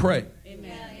when you pray.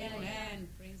 Amen.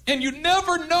 And you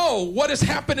never know what has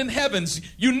happened in heavens.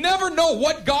 You never know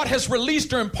what God has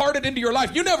released or imparted into your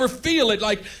life. You never feel it.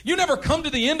 Like you never come to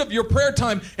the end of your prayer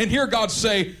time and hear God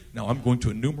say, now I'm going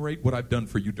to enumerate what I've done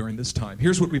for you during this time.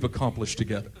 Here's what we've accomplished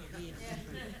together.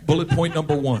 Bullet point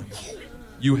number 1,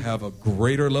 you have a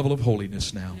greater level of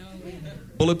holiness now.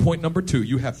 Bullet point number 2,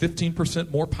 you have 15%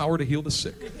 more power to heal the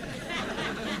sick.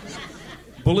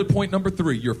 Bullet point number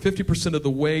 3, you're 50% of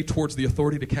the way towards the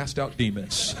authority to cast out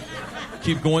demons.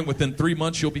 Keep going. Within 3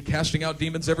 months, you'll be casting out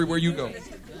demons everywhere you go.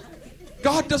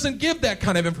 God doesn't give that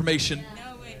kind of information.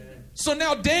 So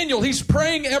now Daniel, he's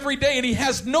praying every day, and he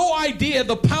has no idea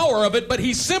the power of it, but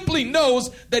he simply knows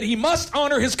that he must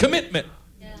honor his commitment.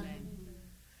 Yeah.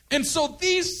 And so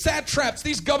these satraps,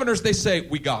 these governors, they say,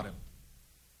 we got him.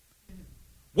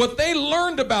 What they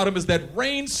learned about him is that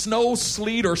rain, snow,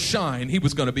 sleet, or shine, he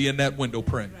was going to be in that window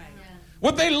praying. Right.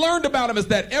 What they learned about him is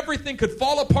that everything could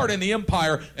fall apart in the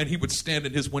empire and he would stand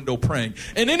in his window praying.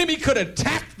 An enemy could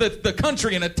attack the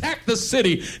country and attack the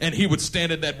city and he would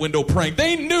stand in that window praying.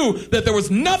 They knew that there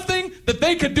was nothing that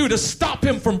they could do to stop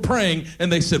him from praying,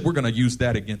 and they said, we're going to use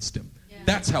that against him. Yeah.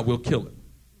 That's how we'll kill him.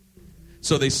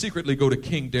 So they secretly go to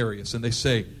King Darius and they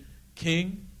say,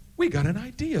 King, we got an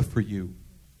idea for you.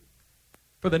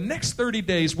 For the next 30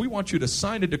 days, we want you to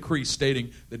sign a decree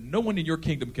stating that no one in your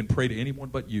kingdom can pray to anyone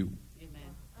but you.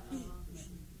 Amen.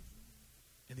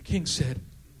 And the king said,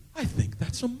 I think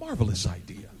that's a marvelous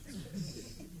idea.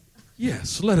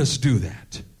 Yes, let us do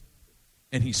that.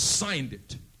 And he signed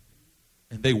it.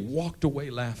 And they walked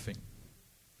away laughing.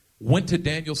 Went to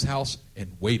Daniel's house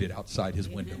and waited outside his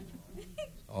window.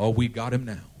 Oh, we got him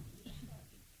now.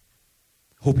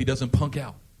 Hope he doesn't punk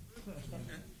out.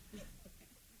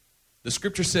 The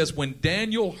scripture says when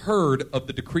Daniel heard of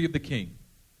the decree of the king,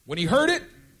 when he heard it,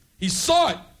 he saw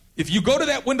it. If you go to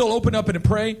that window, open up and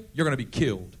pray, you're going to be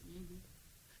killed.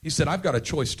 He said, I've got a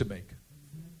choice to make.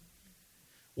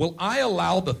 Will I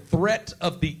allow the threat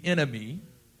of the enemy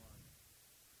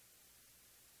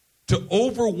to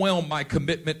overwhelm my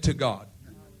commitment to God?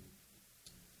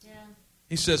 Yeah.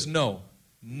 He says, no,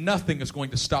 nothing is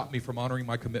going to stop me from honoring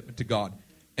my commitment to God.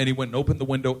 And he went and opened the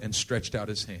window and stretched out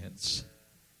his hands.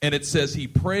 And it says he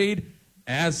prayed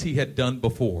as he had done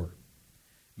before,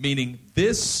 meaning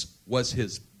this was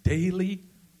his daily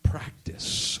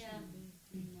practice.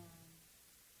 Yeah.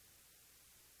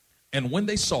 And when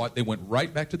they saw it, they went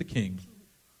right back to the king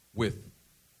with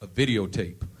a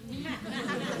videotape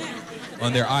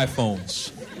on their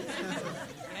iPhones.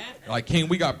 Like, King,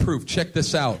 we got proof. Check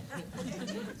this out.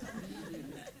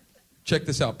 Check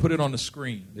this out. Put it on the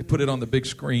screen. They put it on the big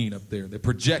screen up there. They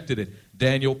projected it.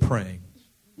 Daniel praying.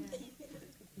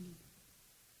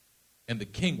 And the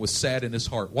king was sad in his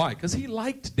heart. Why? Because he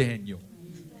liked Daniel.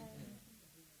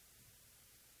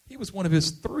 He was one of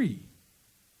his 3.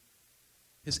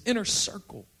 His inner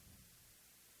circle.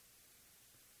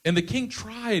 And the king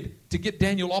tried to get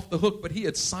Daniel off the hook, but he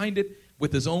had signed it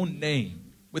with his own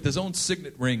name, with his own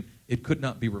signet ring. It could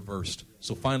not be reversed.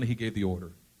 So finally he gave the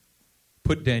order.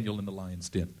 Put Daniel in the lion's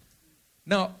den.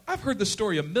 Now, I've heard this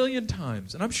story a million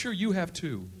times, and I'm sure you have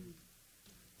too.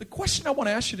 The question I want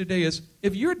to ask you today is,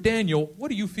 if you're Daniel,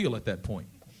 what do you feel at that point?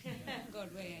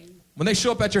 God, where are you? When they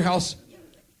show up at your house,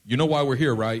 you know why we're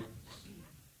here, right?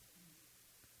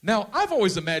 Now, I've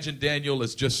always imagined Daniel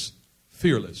as just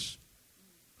fearless.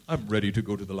 I'm ready to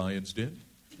go to the lion's den.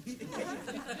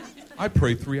 I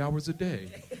pray 3 hours a day.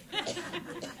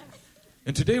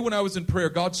 And today when I was in prayer,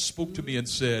 God spoke to me and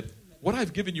said, what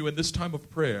I've given you in this time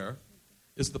of prayer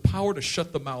is the power to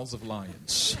shut the mouths of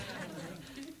lions.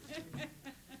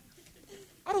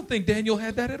 I don't think Daniel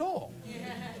had that at all.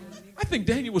 I think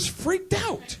Daniel was freaked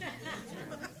out.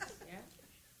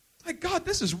 Like, God,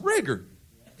 this is rigor.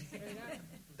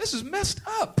 This is messed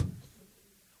up.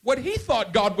 What he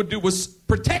thought God would do was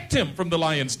protect him from the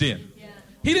lion's den.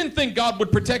 He didn't think God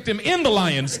would protect him in the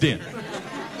lion's den.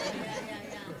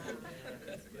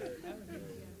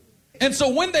 And so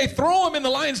when they throw him in the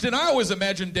lion's den, I always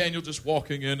imagine Daniel just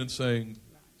walking in and saying,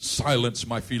 "Silence,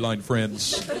 my feline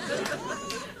friends.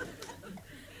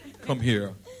 Come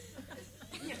here.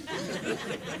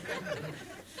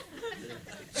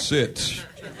 Sit."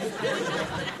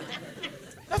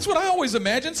 That's what I always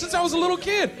imagined since I was a little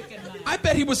kid. I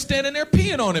bet he was standing there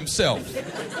peeing on himself.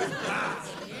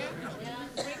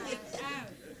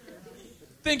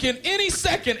 Thinking any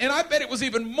second, and I bet it was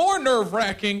even more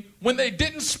nerve-wracking when they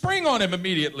didn't spring on him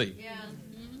immediately. Yeah.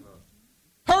 Mm-hmm.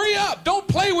 Hurry up, don't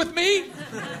play with me.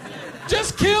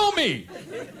 Just kill me.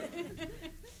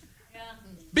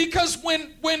 Because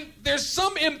when there's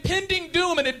some impending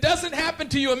doom and it doesn't happen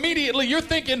to you immediately, you're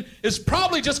thinking it's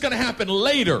probably just going to happen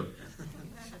later.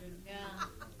 Yeah.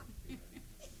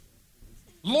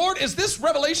 Lord, is this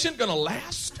revelation going to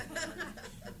last?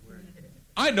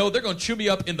 I know they're going to chew me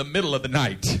up in the middle of the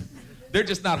night. They're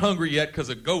just not hungry yet because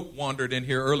a goat wandered in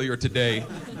here earlier today.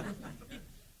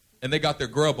 And they got their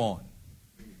grub on.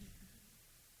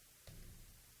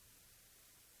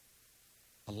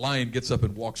 A lion gets up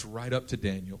and walks right up to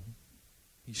Daniel.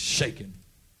 He's shaking.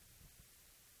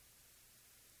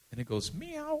 And it goes,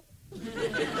 meow.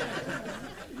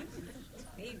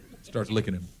 Starts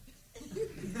licking him.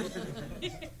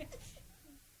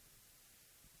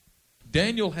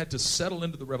 Daniel had to settle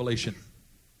into the revelation.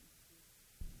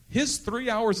 His 3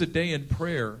 hours a day in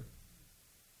prayer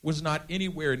was not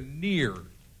anywhere near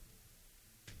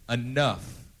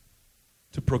enough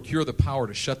to procure the power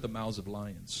to shut the mouths of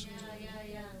lions.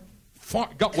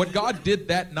 What God did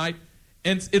that night,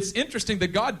 and it's interesting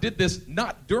that God did this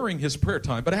not during his prayer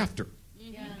time, but after.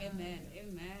 Yeah. Amen.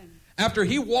 Amen. After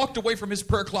he walked away from his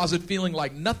prayer closet feeling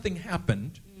like nothing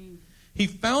happened, he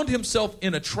found himself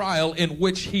in a trial in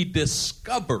which he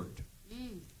discovered,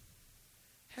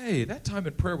 hey, that time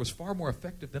in prayer was far more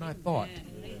effective than I thought.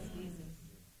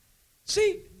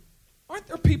 See, aren't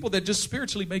there people that just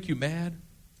spiritually make you mad?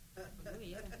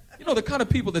 You know, the kind of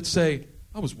people that say,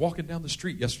 I was walking down the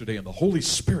street yesterday and the Holy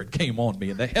Spirit came on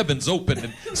me and the heavens opened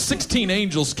and 16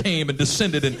 angels came and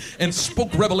descended and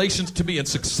spoke revelations to me in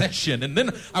succession. And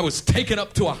then I was taken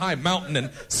up to a high mountain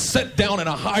and set down in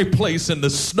a high place and the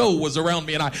snow was around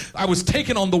me. And I was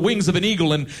taken on the wings of an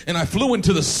eagle and I flew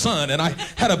into the sun and I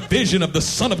had a vision of the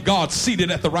Son of God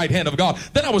seated at the right hand of God.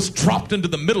 Then I was dropped into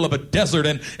the middle of a desert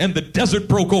and the desert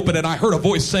broke open and I heard a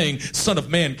voice saying, Son of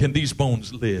man, can these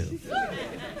bones live?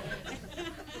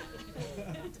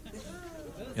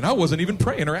 And I wasn't even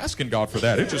praying or asking God for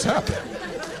that. It just happened.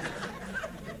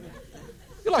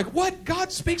 You're like, what?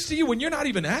 God speaks to you when you're not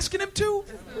even asking him to?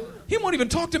 He won't even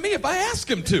talk to me if I ask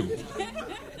him to.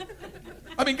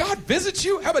 I mean, God visits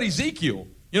you? How about Ezekiel?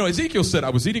 You know, Ezekiel said, I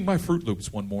was eating my Fruit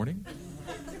Loops one morning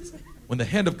when the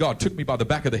hand of God took me by the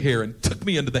back of the hair and took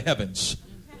me into the heavens.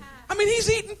 I mean, he's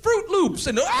eating Fruit Loops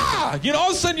and all of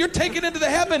a sudden you're taken into the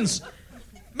heavens.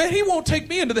 Man, he won't take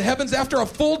me into the heavens after a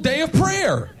full day of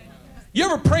prayer. You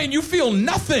ever pray and you feel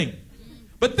nothing?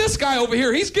 But this guy over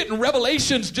here, he's getting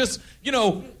revelations just, in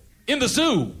the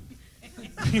zoo.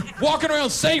 Walking around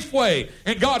Safeway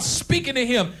and God's speaking to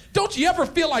him. Don't you ever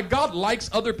feel like God likes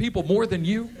other people more than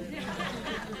you?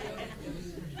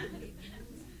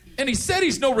 And he said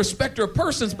he's no respecter of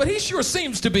persons, but he sure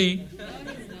seems to be.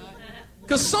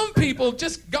 Because some people,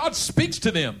 God speaks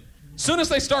to them. As soon as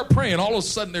they start praying, all of a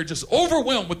sudden they're just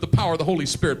overwhelmed with the power of the Holy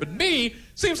Spirit. But me,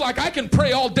 seems like I can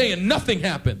pray all day and nothing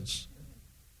happens.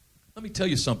 Let me tell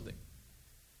you something.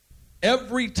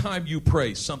 Every time you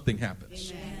pray, something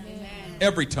happens. Amen.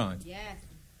 Every time. Yes.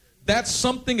 That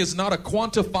something is not a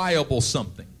quantifiable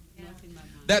something.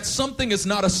 That something is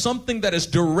not a something that is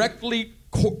directly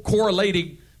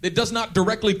correlating. It does not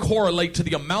directly correlate to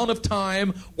the amount of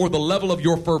time or the level of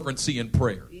your fervency in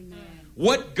prayer. Amen.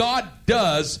 What God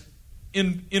does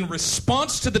in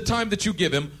response to the time that you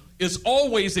give him is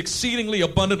always exceedingly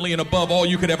abundantly and above all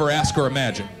you could ever ask or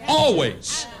imagine.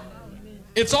 Always.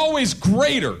 It's always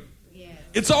greater.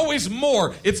 It's always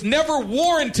more. It's never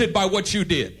warranted by what you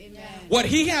did. What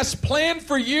he has planned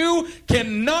for you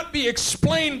cannot be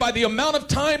explained by the amount of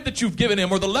time that you've given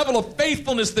him or the level of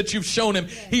faithfulness that you've shown him.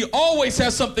 He always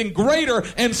has something greater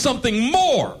and something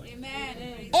more.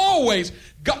 Always.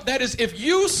 God, that is, if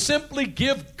you simply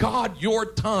give God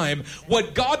your time,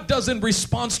 what God does in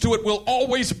response to it will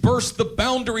always burst the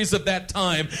boundaries of that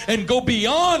time and go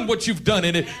beyond what you've done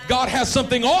in it. God has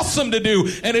something awesome to do,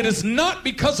 and it is not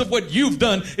because of what you've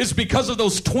done. It's because of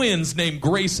those twins named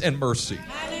grace and mercy.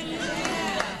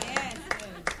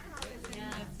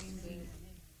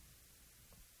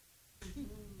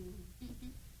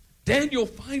 Daniel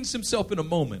finds himself in a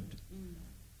moment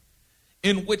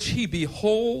in which he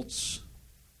beholds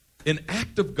an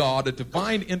act of God, a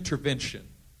divine intervention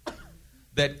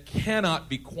that cannot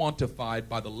be quantified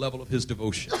by the level of his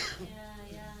devotion.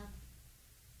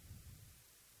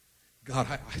 God,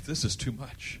 this is too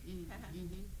much.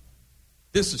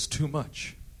 This is too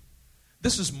much.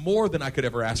 This is more than I could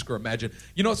ever ask or imagine.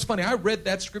 You know, it's funny. I read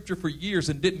that scripture for years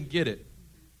and didn't get it.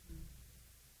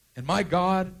 And my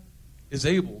God is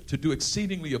able to do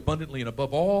exceedingly abundantly and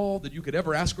above all that you could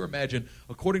ever ask or imagine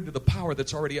according to the power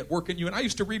that's already at work in you. And I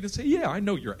used to read and say, yeah, I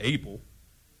know you're able,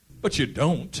 but you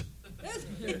don't.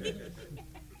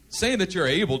 Saying that you're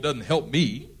able doesn't help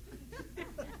me.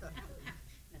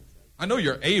 I know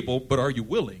you're able, but are you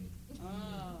willing?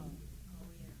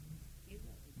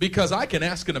 Because I can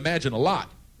ask and imagine a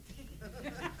lot.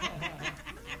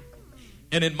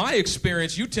 And in my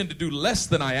experience, you tend to do less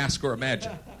than I ask or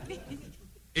imagine.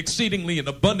 Exceedingly and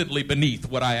abundantly beneath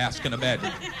what I ask and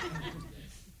imagine.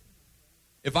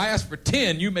 If I ask for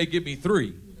 10, you may give me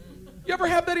 3. You ever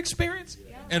have that experience?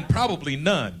 And probably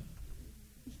none.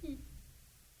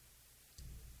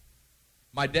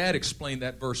 My dad explained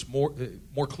that verse more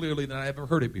clearly than I ever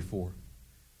heard it before.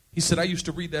 He said, I used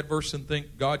to read that verse and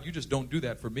think, God, you just don't do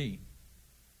that for me.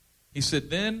 He said,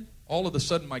 then all of a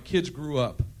sudden my kids grew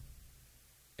up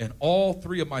and all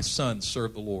 3 of my sons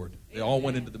served the Lord. They all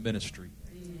went into the ministry.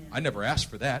 I never asked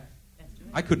for that.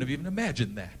 I couldn't have even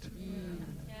imagined that.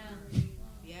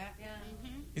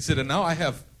 He said, and now I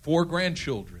have 4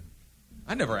 grandchildren.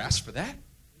 I never asked for that.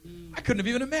 I couldn't have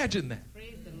even imagined that.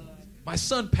 My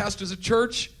son pastors a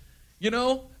church, you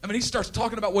know. I mean, he starts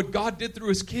talking about what God did through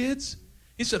his kids.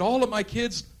 He said, all of my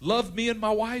kids love me and my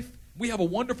wife. We have a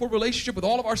wonderful relationship with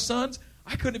all of our sons.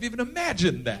 I couldn't have even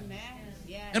imagined that.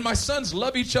 And my sons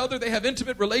love each other. They have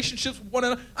intimate relationships with one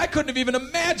another. I couldn't have even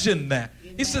imagined that.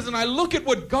 He says, and I look at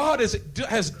what God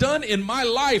has done in my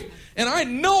life, and I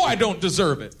know I don't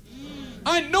deserve it.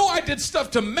 I know I did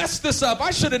stuff to mess this up. I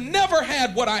should have never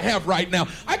had what I have right now.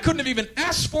 I couldn't have even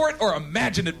asked for it or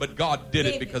imagined it, but God did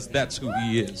it because that's who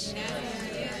he is.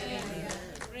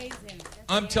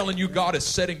 I'm telling you, God is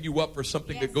setting you up for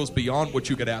something that goes beyond what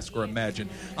you could ask or imagine.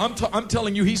 I'm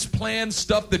telling you, he's planned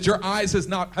stuff that your eyes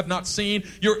have not seen,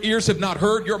 your ears have not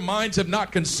heard, your minds have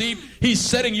not conceived. He's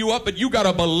setting you up, but you got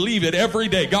to believe it every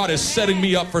day. God is setting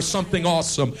me up for something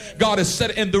awesome. God is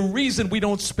set, and the reason we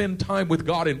don't spend time with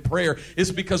God in prayer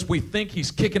is because we think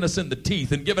he's kicking us in the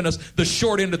teeth and giving us the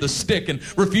short end of the stick and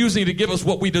refusing to give us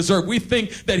what we deserve. We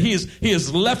think that he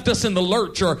has left us in the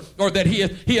lurch or that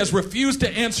he has refused to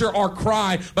answer our cry.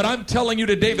 But I'm telling you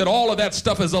today that all of that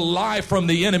stuff is a lie from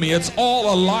the enemy. It's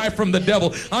all a lie from the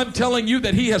devil. I'm telling you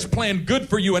that he has planned good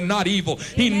for you and not evil.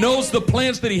 He knows the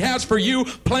plans that he has for you,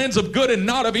 plans of good and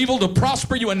not of evil, to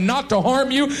prosper you and not to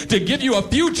harm you, to give you a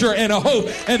future and a hope.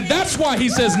 And that's why he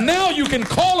says, now you can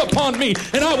call upon me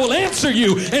and I will answer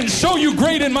you and show you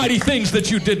great and mighty things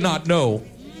that you did not know.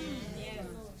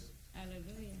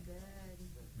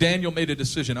 Daniel made a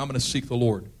decision. I'm going to seek the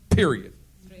Lord, period.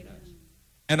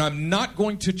 And I'm not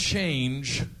going to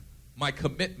change my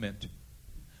commitment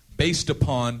based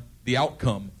upon the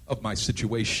outcome of my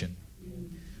situation.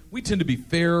 We tend to be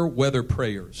fair weather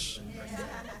prayers.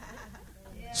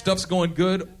 Stuff's going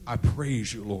good, I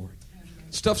praise you, Lord.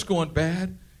 Stuff's going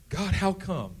bad, God, how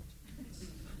come?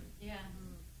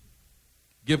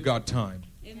 Give God time.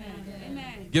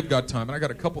 Amen. Give God time. And I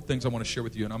got a couple things I want to share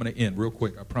with you, and I'm going to end real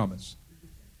quick, I promise.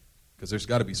 Because there's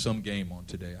got to be some game on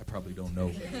today. I probably don't know.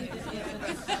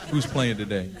 Who's playing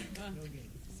today?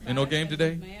 Ain't no game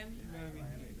today?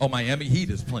 Oh, Miami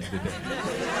Heat is playing today.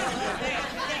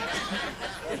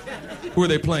 Who are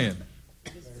they playing?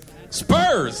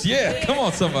 Spurs. Yeah, come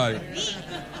on, somebody.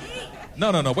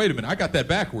 No, wait a minute. I got that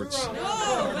backwards.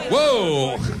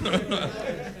 Whoa.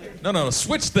 No,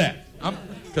 switch that.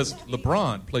 Because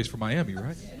LeBron plays for Miami,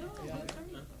 right?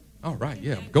 All right,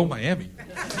 yeah, go Miami.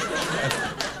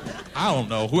 I don't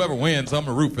know. Whoever wins, I'm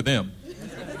going to root for them.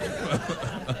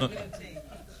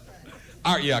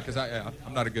 All right, yeah, because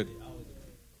I'm not a good...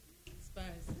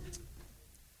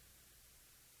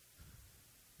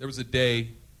 There was a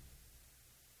day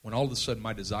when all of a sudden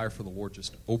my desire for the Lord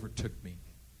just overtook me.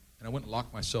 And I went and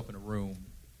locked myself in a room,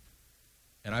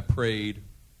 and I prayed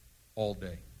all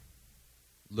day.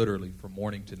 Literally, from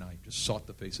morning to night, just sought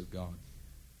the face of God.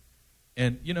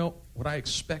 And, you know, what I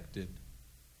expected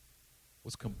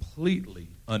was completely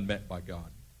unmet by God.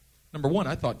 Number one,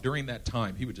 I thought during that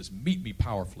time he would just meet me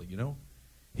powerfully, you know.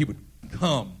 He would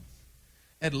come.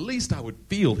 At least I would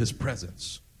feel his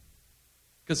presence.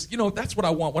 Because, you know, that's what I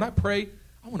want. When I pray,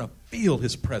 I want to feel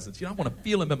his presence. You know, I want to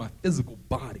feel him in my physical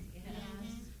body.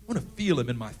 I want to feel him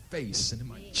in my face and in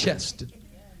my chest and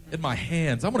in my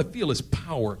hands. I want to feel his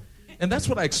power. And that's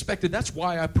what I expected. That's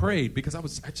why I prayed, because I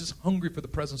was just hungry for the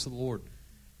presence of the Lord.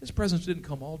 His presence didn't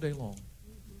come all day long.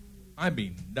 I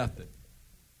mean, nothing.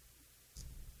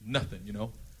 Nothing, you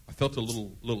know. I felt a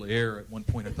little air at one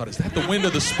point. I thought, is that the wind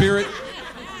of the Spirit?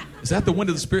 Is that the wind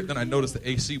of the Spirit? Then I noticed the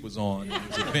AC was on. There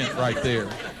was a vent right there.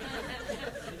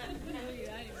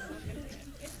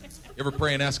 You ever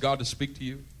pray and ask God to speak to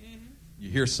you?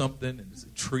 You hear something, and there's a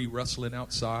tree rustling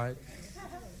outside.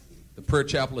 The prayer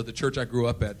chapel at the church I grew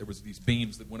up at, there was these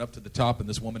beams that went up to the top, and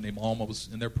this woman named Alma was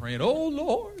in there praying, "Oh,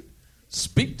 Lord,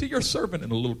 speak to your servant."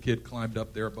 And a little kid climbed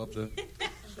up there above the...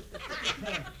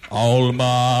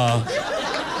 Alma.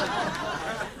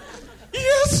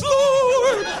 Yes,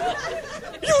 Lord.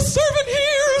 Your servant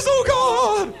hears, oh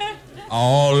God.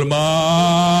 Alma.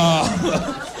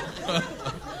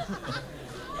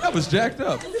 That was jacked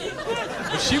up.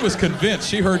 But she was convinced.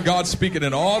 She heard God speak in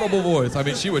an audible voice. I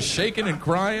mean, she was shaking and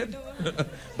crying.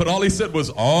 But all he said was,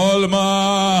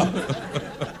 Alma.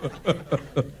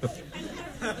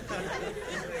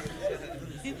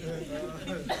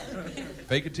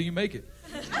 Fake it till you make it.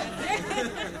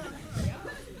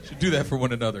 Should do that for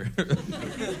one another.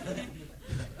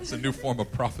 That's a new form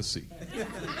of prophecy.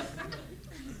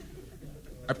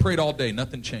 I prayed all day.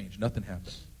 Nothing changed. Nothing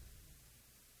happened.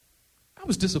 I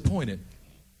was disappointed.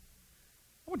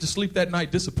 I went to sleep that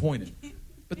night disappointed.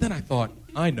 But then I thought,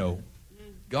 I know.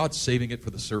 God's saving it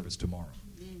for the service tomorrow.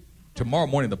 Tomorrow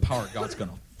morning, the power of God's going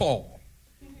to fall.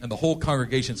 And the whole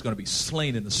congregation is going to be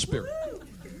slain in the Spirit.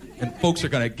 And folks are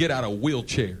going to get out of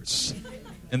wheelchairs.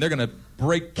 And they're going to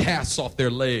break casts off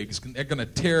their legs. They're going to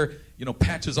tear,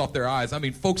 patches off their eyes. I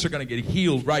mean, folks are going to get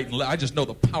healed right and left. I just know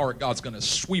the power of God's going to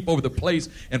sweep over the place,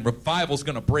 and revival's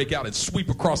going to break out and sweep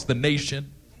across the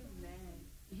nation.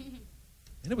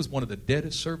 And it was one of the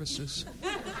deadest services.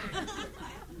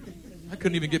 I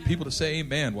couldn't even get people to say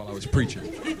amen while I was preaching.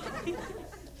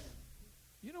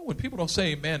 You know, when people don't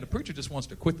say amen, the preacher just wants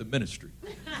to quit the ministry.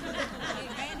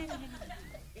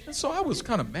 And so I was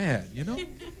kind of mad,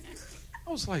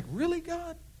 I was like, really,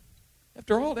 God?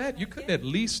 After all that, you couldn't at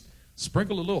least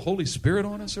sprinkle a little Holy Spirit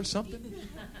on us or something?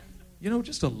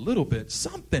 Just a little bit,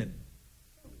 something.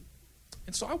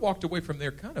 And so I walked away from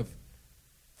there kind of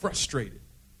frustrated.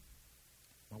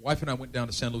 My wife and I went down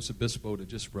to San Luis Obispo to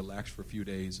just relax for a few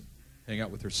days and hang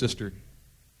out with her sister.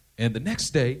 And the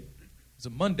next day, it was a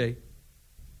Monday,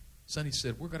 Sonny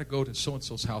said, we're going to go to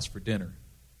so-and-so's house for dinner.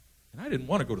 And I didn't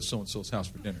want to go to so-and-so's house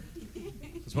for dinner.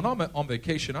 Because when I'm on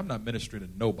vacation, I'm not ministering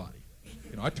to nobody.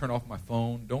 I turn off my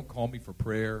phone. Don't call me for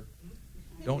prayer.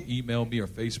 Don't email me or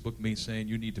Facebook me saying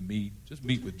you need to meet. Just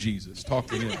meet with Jesus. Talk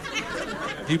to him.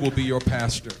 He will be your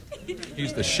pastor.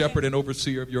 He's the shepherd and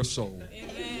overseer of your soul.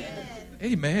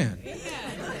 Amen.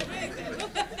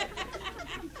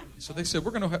 So they said,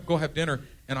 we're going to go have dinner.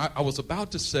 And I was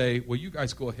about to say, well, you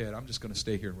guys go ahead. I'm just going to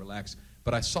stay here and relax.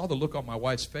 But I saw the look on my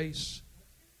wife's face.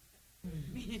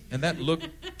 And that look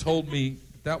told me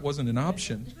that wasn't an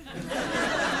option.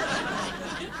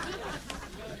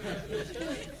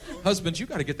 Husbands, you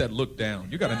got to get that look down.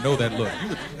 You got to know that look.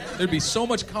 There'd be so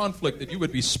much conflict that you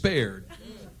would be spared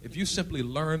if you simply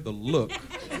learned the look. He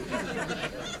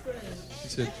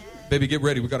said, baby, get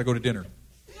ready. We got to go to dinner.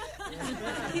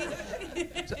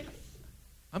 Said,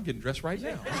 I'm getting dressed right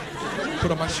now.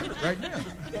 Put on my shirt right now.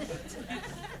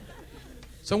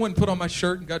 So I went and put on my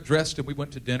shirt and got dressed, and we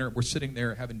went to dinner. We're sitting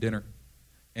there having dinner.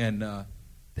 And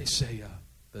they say,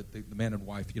 the man and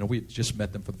wife, we had just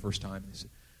met them for the first time. They said,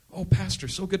 oh, Pastor,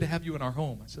 so good to have you in our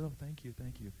home. I said, oh, thank you.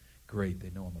 Great, they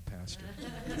know I'm a pastor.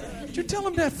 What'd you tell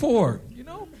them that for? They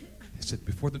said,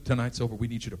 before tonight's over, we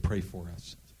need you to pray for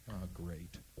us. I said, oh,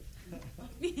 great.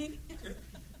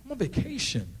 I'm on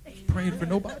vacation. Praying for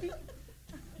nobody.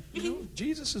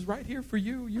 Jesus is right here for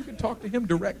you. You can talk to him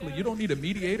directly. You don't need a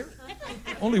mediator.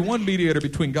 Only one mediator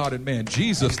between God and man,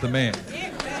 Jesus the man.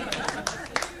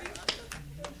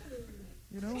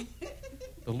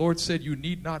 The Lord said you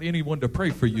need not anyone to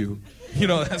pray for you.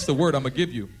 That's the word I'm going to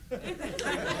give you.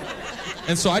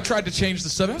 And so I tried to change the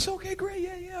subject. I said, okay, great,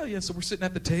 yeah. So we're sitting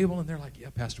at the table, and they're like, yeah,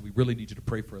 Pastor, we really need you to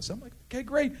pray for us. I'm like, okay,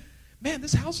 great. Man,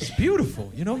 this house is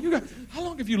beautiful. How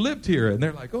long have you lived here? And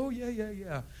they're like, oh,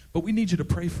 yeah. But we need you to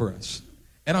pray for us.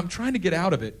 And I'm trying to get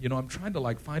out of it. I'm trying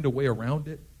to find a way around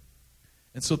it.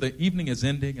 And so the evening is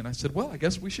ending, and I said, well, I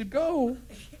guess we should go.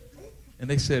 And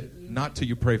they said, not till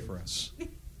you pray for us. I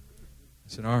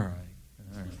said, all right.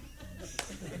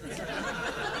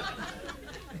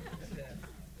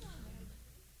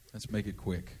 Let's make it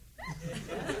quick.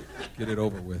 Get it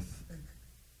over with.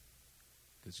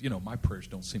 Because, my prayers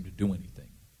don't seem to do anything.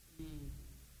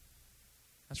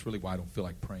 That's really why I don't feel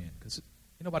like praying. Because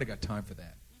ain't nobody got time for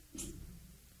that. It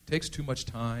takes too much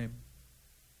time.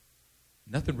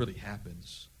 nothing really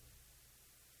happens.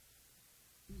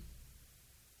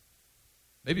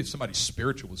 Maybe if somebody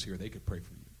spiritual was here, they could pray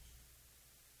for you.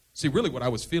 See, really what I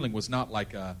was feeling was not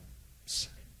like I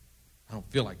don't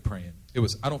feel like praying. It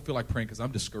was, I don't feel like praying because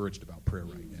I'm discouraged about prayer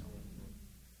right now.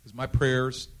 Because my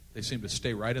prayers, they seem to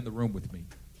stay right in the room with me.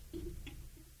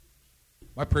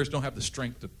 My prayers don't have the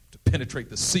strength to penetrate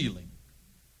the ceiling.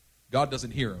 God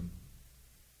doesn't hear them.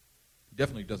 He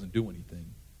definitely doesn't do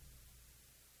anything.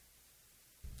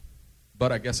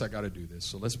 But I guess I got to do this,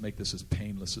 so let's make this as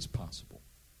painless as possible.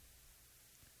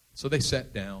 So they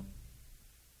sat down,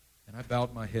 and I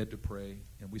bowed my head to pray,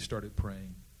 and we started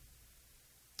praying.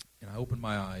 And I opened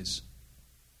my eyes,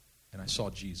 and I saw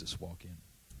Jesus walk in.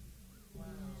 Wow.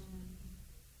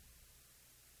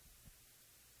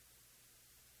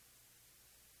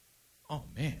 Oh,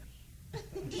 man.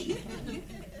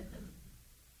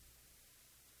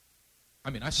 I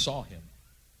mean, I saw him.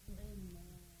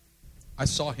 I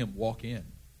saw him walk in.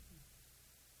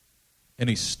 And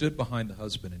he stood behind the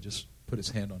husband and just put his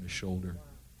hand on his shoulder.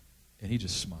 And he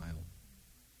just smiled.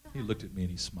 He looked at me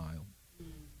and he smiled.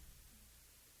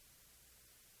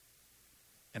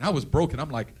 And I was broken. I'm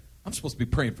like, I'm supposed to be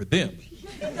praying for them.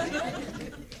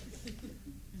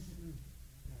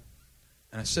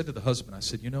 And I said to the husband, I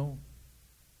said, you know,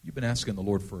 you've been asking the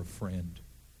Lord for a friend.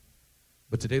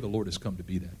 But today the Lord has come to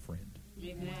be that friend.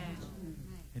 Amen.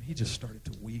 And he just started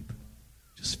to weep.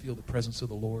 Just feel the presence of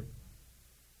the Lord.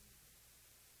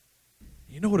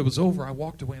 You know what? It was over. I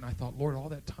walked away and I thought, Lord, all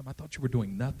that time I thought you were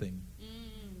doing nothing.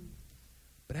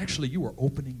 But actually you were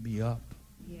opening me up.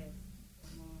 Yes.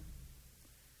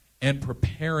 And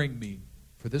preparing me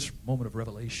for this moment of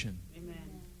revelation. Amen.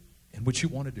 In which you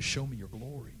wanted to show me your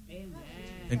glory. Amen.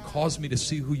 And cause me to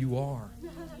see who you are.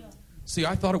 See,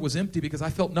 I thought it was empty because I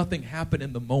felt nothing happen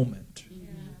in the moment. Yeah.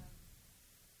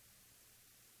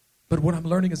 But what I'm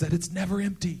learning is that it's never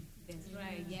empty. That's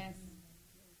right, yes.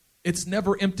 It's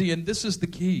never empty, and this is the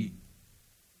key.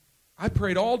 I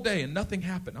prayed all day and nothing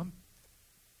happened. I'm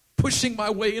pushing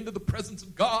my way into the presence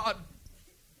of God.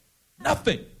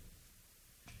 Nothing.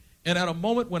 And at a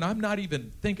moment when I'm not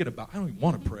even thinking about, I don't even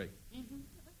want to pray. Mm-hmm.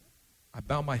 I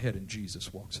bow my head and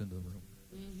Jesus walks into the room.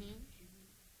 Mm-hmm.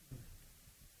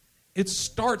 It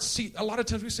starts, see, a lot of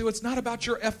times we say, well, it's not about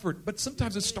your effort, but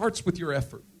sometimes it starts with your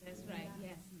effort. That's right,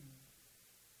 yes.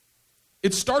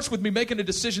 It starts with me making a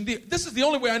decision. This is the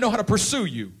only way I know how to pursue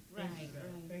you. Right,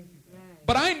 right.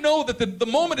 But I know that the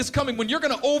moment is coming when you're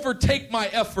going to overtake my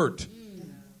effort.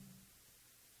 Mm.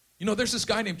 You know, there's this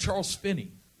guy named Charles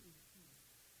Finney.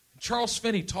 Charles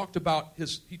Finney talked about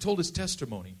he told his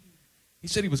testimony. He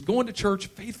said he was going to church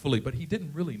faithfully, but he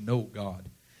didn't really know God.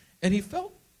 And he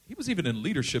was even in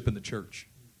leadership in the church.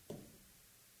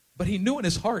 But he knew in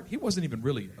his heart he wasn't even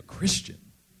really a Christian.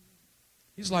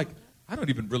 He's like, I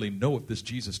don't even really know if this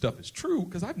Jesus stuff is true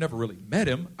because I've never really met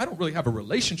him. I don't really have a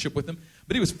relationship with him.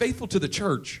 But he was faithful to the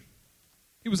church.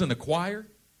 He was in the choir.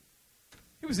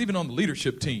 He was even on the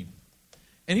leadership team.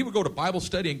 And he would go to Bible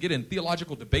study and get in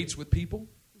theological debates with people.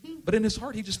 But in his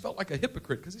heart, he just felt like a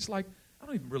hypocrite because he's like, I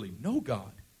don't even really know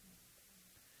God.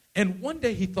 And one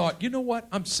day he thought, you know what?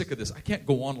 I'm sick of this. I can't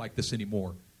go on like this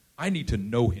anymore. I need to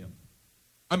know him.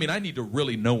 I mean, I need to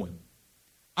really know him.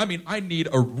 I mean, I need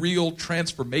a real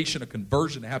transformation, a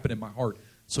conversion to happen in my heart.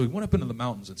 So he went up into the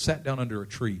mountains and sat down under a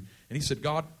tree. And he said,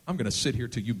 God, I'm going to sit here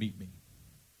till you meet me.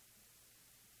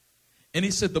 And he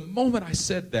said, the moment I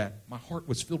said that, my heart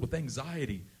was filled with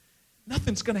anxiety.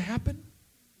 Nothing's going to happen.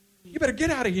 You better get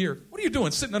out of here. What are you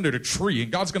doing sitting under a tree?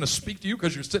 And God's going to speak to you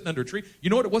because you're sitting under a tree? You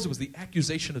know what it was? It was the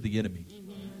accusation of the enemy.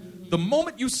 Mm-hmm. The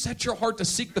moment you set your heart to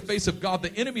seek the face of God,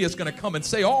 the enemy is going to come and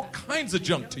say all kinds of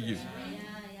junk to you.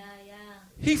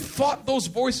 He fought those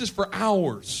voices for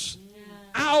hours.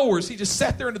 Hours. He just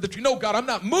sat there under the tree. No, God, I'm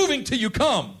not moving till you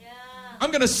come. I'm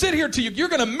going to sit here till you're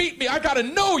going to meet me. I got to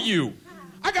know you.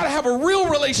 I got to have a real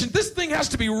relation. This thing has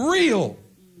to be real.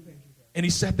 And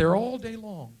he sat there all day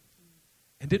long.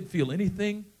 And didn't feel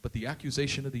anything but the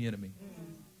accusation of the enemy.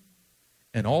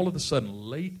 And all of a sudden,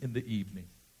 late in the evening,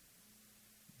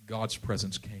 God's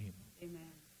presence came. Amen.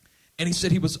 And he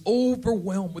said he was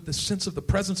overwhelmed with the sense of the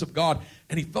presence of God.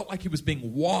 And he felt like he was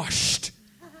being washed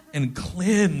and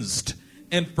cleansed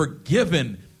and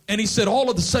forgiven. And he said all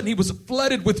of a sudden he was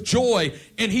flooded with joy.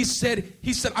 And he said,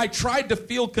 I tried to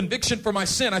feel conviction for my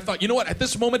sin. I thought, you know what, at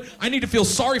this moment, I need to feel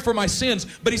sorry for my sins.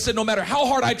 But he said, no matter how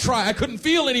hard I try, I couldn't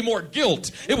feel any more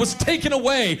guilt. It was taken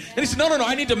away. And he said, no,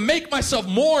 I need to make myself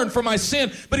mourn for my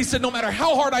sin. But he said, no matter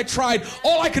how hard I tried,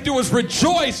 all I could do was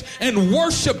rejoice and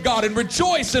worship God and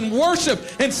rejoice and worship.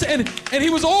 And he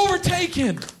was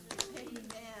overtaken.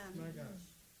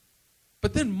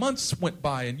 But then months went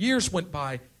by and years went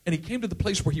by. And he came to the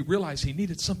place where he realized he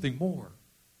needed something more.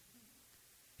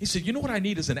 He said, you know what I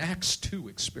need is an Acts 2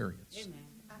 experience. Amen.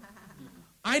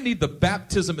 I need the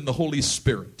baptism in the Holy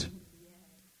Spirit.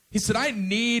 He said,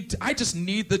 I just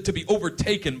need to be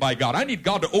overtaken by God. I need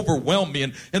God to overwhelm me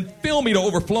and fill me to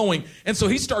overflowing. And so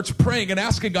he starts praying and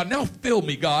asking God, now fill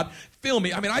me, God. Fill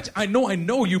me. I mean, I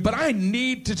know you, but I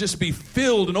need to just be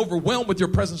filled and overwhelmed with your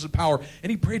presence and power. And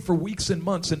he prayed for weeks and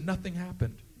months and nothing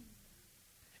happened.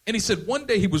 And he said one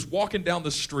day he was walking down the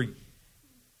street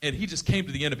and he just came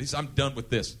to the end of it. He said, I'm done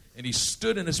with this. And he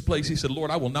stood in his place. He said,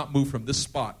 Lord, I will not move from this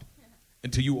spot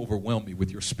until you overwhelm me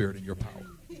with your spirit and your power.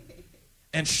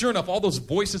 And sure enough, all those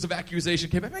voices of accusation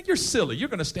came back. Man, you're silly. You're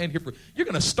going to stand here you're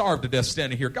going to starve to death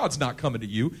standing here. God's not coming to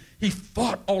you. He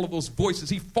fought all of those voices.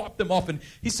 He fought them off. And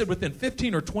he said within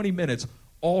 15 or 20 minutes,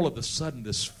 all of a sudden,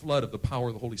 this flood of the power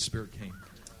of the Holy Spirit came.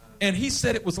 And he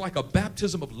said it was like a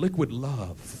baptism of liquid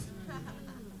love.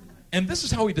 And this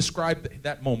is how he described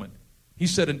that moment. He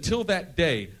said, until that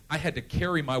day, I had to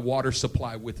carry my water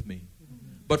supply with me.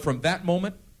 But from that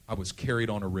moment, I was carried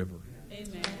on a river.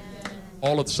 Amen.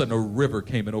 All of a sudden, a river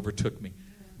came and overtook me.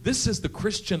 This is the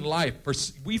Christian life.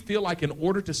 We feel like in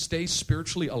order to stay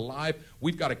spiritually alive,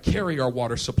 we've got to carry our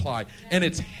water supply. And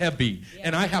it's heavy.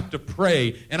 And I have to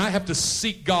pray. And I have to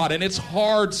seek God. And it's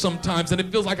hard sometimes. And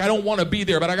it feels like I don't want to be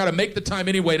there, but I got to make the time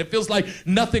anyway. And it feels like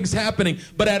nothing's happening.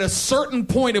 But at a certain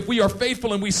point, if we are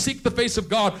faithful and we seek the face of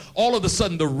God, all of a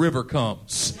sudden the river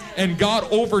comes. And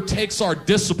God overtakes our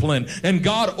discipline. And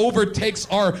God overtakes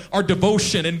our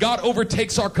devotion. And God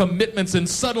overtakes our commitments. And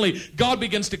suddenly God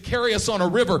begins to carry us on a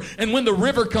river. And when the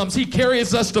river comes, he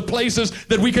carries us to places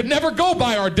that we could never go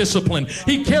by our discipline.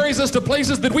 He carries us to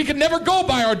places that we could never go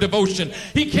by our devotion.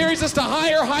 He carries us to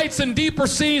higher heights and deeper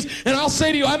seas. And I'll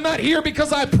say to you, I'm not here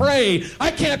because I pray.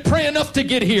 I can't pray enough to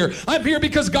get here. I'm here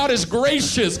because God is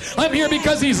gracious. I'm here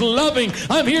because he's loving.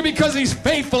 I'm here because he's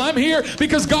faithful. I'm here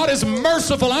because God is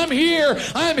merciful. I'm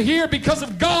here because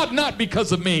of God, not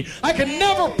because of me. I can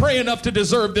never pray enough to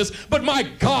deserve this, but my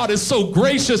God is so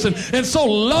gracious and so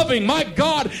loving. My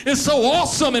God is so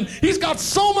awesome, and he's got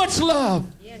so much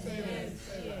love. Yes, yes,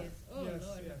 yes. Oh, Lord.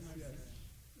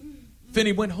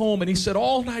 Finney went home, and he said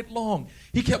all night long,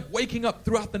 he kept waking up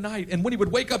throughout the night, and when he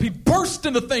would wake up, he'd burst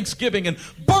into thanksgiving and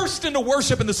burst into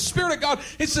worship, and the Spirit of God,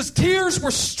 it says tears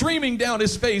were streaming down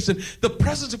his face, and the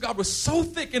presence of God was so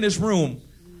thick in his room.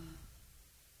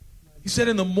 He said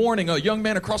in the morning, a young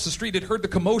man across the street had heard the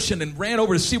commotion and ran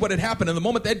over to see what had happened. And the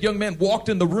moment that young man walked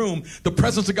in the room, the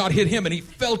presence of God hit him, and he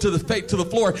fell to the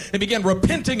floor and began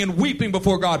repenting and weeping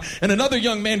before God. And another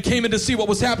young man came in to see what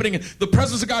was happening, and the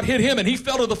presence of God hit him, and he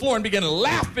fell to the floor and began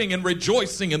laughing and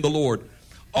rejoicing in the Lord.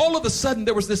 All of a sudden,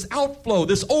 there was this outflow,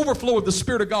 this overflow of the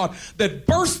Spirit of God that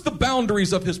burst the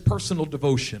boundaries of his personal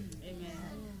devotion. Amen.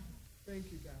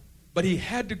 Thank you, God. But he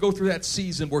had to go through that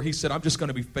season where he said, I'm just going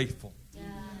to be faithful.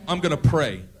 I'm going to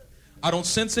pray. I don't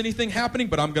sense anything happening,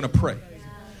 but I'm going to pray.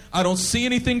 I don't see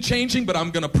anything changing, but I'm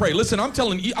going to pray. Listen, I'm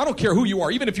telling you, I don't care who you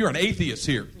are, even if you're an atheist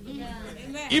here.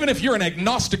 Even if you're an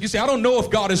agnostic, you say, I don't know if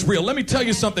God is real. Let me tell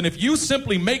you something. If you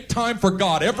simply make time for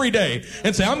God every day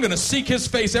and say, I'm going to seek his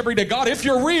face every day. God, if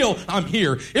you're real, I'm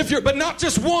here. But not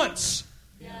just once.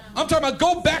 I'm talking about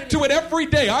go back to it every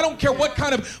day. I don't care what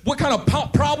kind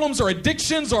of problems or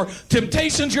addictions or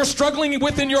temptations you're struggling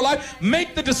with in your life.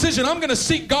 Make the decision. I'm going to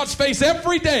seek God's face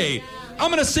every day. I'm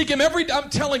going to seek him every day. I'm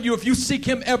telling you, if you seek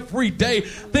him every day,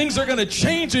 things are going to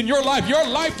change in your life. Your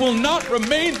life will not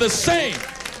remain the same.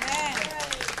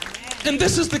 And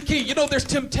this is the key. You know, there's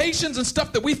temptations and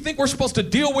stuff that we think we're supposed to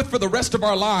deal with for the rest of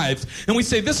our lives. And we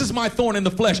say, this is my thorn in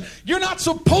the flesh. You're not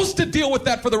supposed to deal with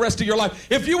that for the rest of your life.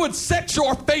 If you would set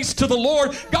your face to the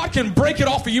Lord, God can break it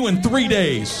off of you in 3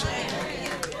 days.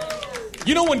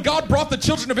 You know, when God brought the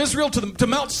children of Israel to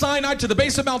Mount Sinai, to the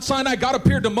base of Mount Sinai, God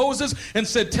appeared to Moses and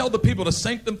said, tell the people to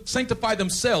sanctify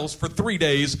themselves for 3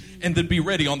 days and then be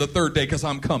ready on the third day because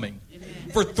I'm coming.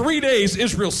 For 3 days,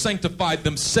 Israel sanctified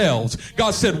themselves.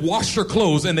 God said, wash your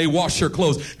clothes, and they washed your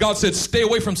clothes. God said, stay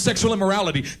away from sexual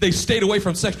immorality. They stayed away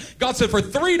from sex. God said, for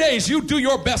 3 days, you do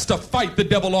your best to fight the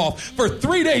devil off. For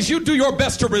 3 days, you do your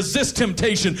best to resist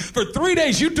temptation. For 3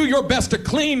 days, you do your best to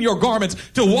clean your garments,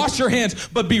 to wash your hands,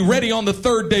 but be ready on the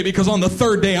third day, because on the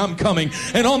third day, I'm coming.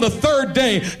 And on the third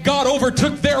day, God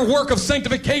overtook their work of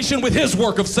sanctification with his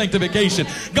work of sanctification.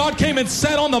 God came and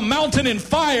sat on the mountain in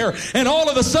fire, and all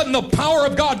of a sudden, the power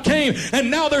of God came,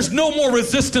 and now there's no more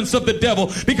resistance of the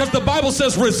devil, because the Bible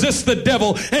says resist the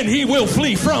devil and he will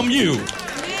flee from you.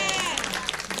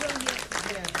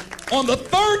 On the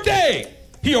third day,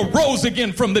 he arose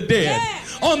again from the dead.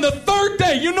 On the third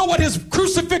day, you know what his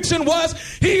crucifixion was?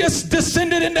 He has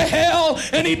descended into hell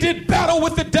and he did battle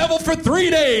with the devil for 3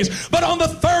 days. But on the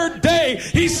third day,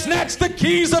 he snatched the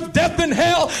keys of death and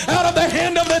hell out of the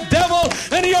hand of the devil,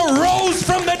 and he arose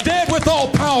from the dead with all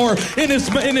power in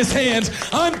his hands.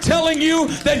 I'm telling you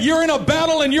that you're in a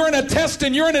battle and you're in a test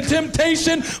and you're in a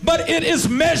temptation, but it is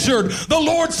measured. The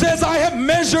Lord says, I have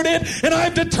measured it and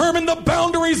I've determined the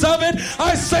boundaries of it.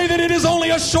 I say that it is only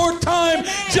a short time,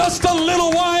 just a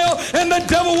little while, and the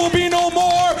devil will be no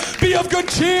more. Be of good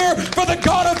cheer, for the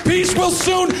God of peace will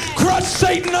soon crush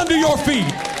Satan under your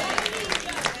feet.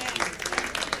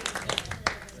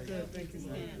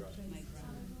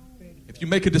 If you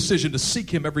make a decision to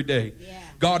seek him every day,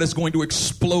 God is going to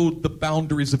explode the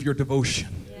boundaries of your devotion.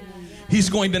 He's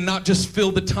going to not just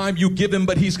fill the time you give him,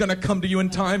 but he's going to come to you in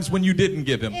times when you didn't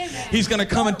give him. He's going to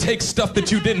come and take stuff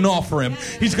that you didn't offer him.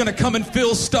 He's going to come and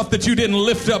fill stuff that you didn't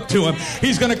lift up to him.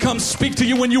 He's going to come speak to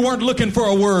you when you weren't looking for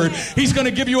a word. He's going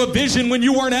to give you a vision when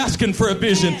you weren't asking for a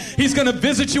vision. He's going to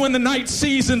visit you in the night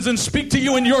seasons and speak to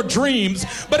you in your dreams.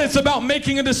 But it's about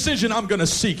making a decision. I'm going to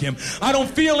seek him. I don't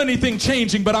feel anything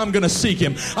changing, but I'm going to seek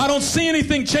him. I don't see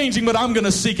anything changing, but I'm going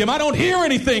to seek him. I don't hear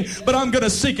anything, but I'm going to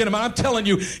seek him. And I'm telling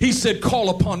you, he said,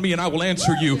 call upon me and I will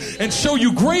answer you and show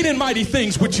you great and mighty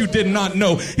things which you did not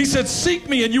know. He said, seek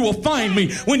me and you will find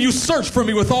me when you search for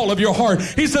me with all of your heart.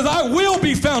 He says, I will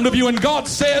be found of you. And God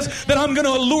says that I'm going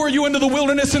to allure you into the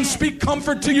wilderness and speak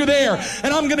comfort to you there.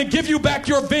 And I'm going to give you back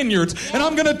your vineyards. And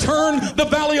I'm going to turn the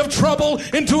valley of trouble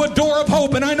into a door of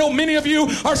hope. And I know many of you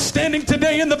are standing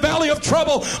today in the valley of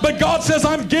trouble, but God says,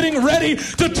 I'm getting ready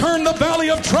to turn the valley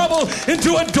of trouble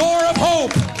into a door of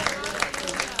hope.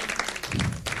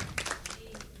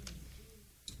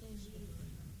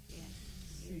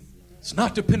 It's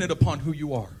not dependent upon who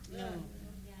you are.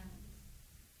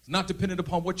 It's not dependent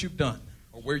upon what you've done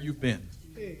or where you've been.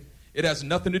 It has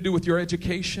nothing to do with your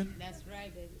education. That's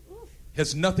right, baby. It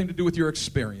has nothing to do with your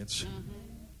experience.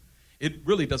 It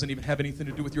really doesn't even have anything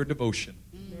to do with your devotion.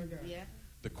 Yeah.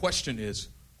 The question is,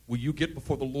 will you get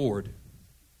before the Lord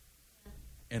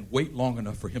and wait long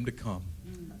enough for him to come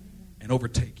and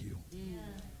overtake you?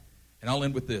 And I'll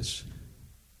end with this.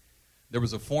 There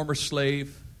was a former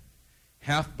slave,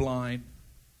 half-blind,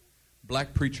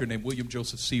 black preacher named William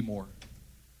Joseph Seymour,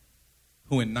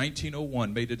 who in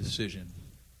 1901 made a decision.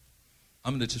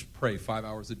 I'm going to just pray 5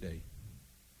 hours a day.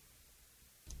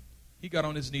 He got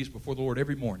on his knees before the Lord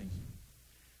every morning.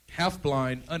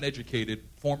 Half-blind, uneducated,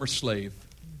 former slave,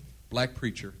 black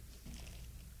preacher,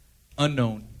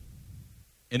 unknown,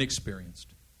 inexperienced,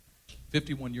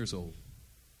 51 years old.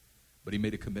 But he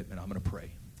made a commitment. I'm going to pray.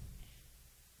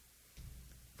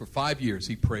 For 5 years,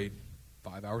 he prayed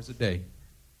 5 hours a day.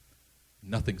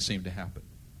 Nothing seemed to happen.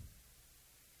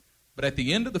 But at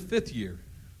the end of the 5th year,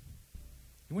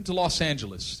 he went to Los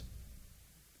Angeles.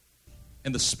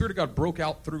 And the Spirit of God broke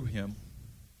out through him.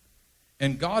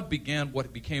 And God began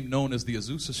what became known as the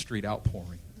Azusa Street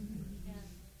outpouring,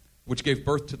 which gave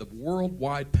birth to the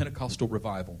worldwide Pentecostal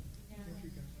revival.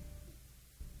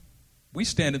 We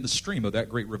stand in the stream of that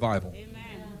great revival. Amen.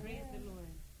 Praise the Lord.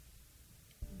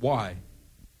 Why?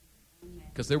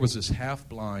 Because there was this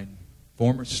half-blind,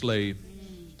 former slave,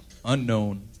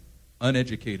 unknown,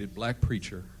 uneducated black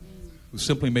preacher who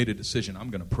simply made a decision. I'm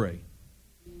going to pray.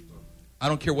 I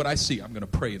don't care what I see. I'm going to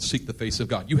pray and seek the face of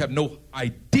God. You have no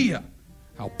idea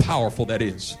how powerful that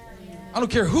is. I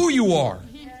don't care who you are.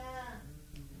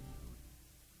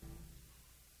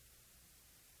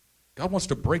 God wants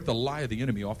to break the lie of the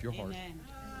enemy off your heart. Amen.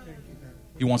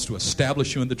 He wants to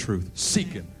establish you in the truth. Seek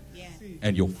him,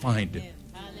 and you'll find him.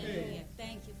 Hallelujah.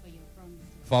 Thank you for your promise.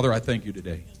 Father, I thank you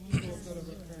today.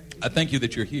 I thank you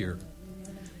that you're here.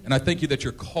 And I thank you that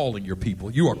you're calling your people.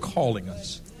 You are calling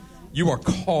us. You are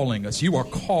calling us. You are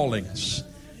calling us.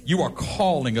 You are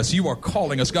calling us. You are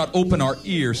calling us. God, open our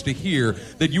ears to hear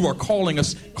that you are calling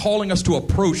us to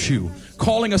approach you,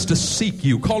 calling us to seek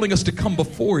you, calling us to come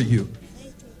before you.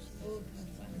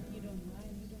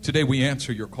 Today we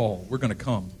answer your call. We're going to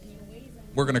come.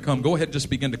 We're going to come. Go ahead and just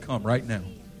begin to come right now.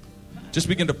 Just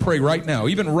begin to pray right now.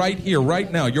 Even right here,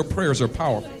 right now, your prayers are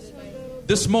powerful.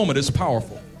 This moment is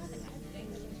powerful.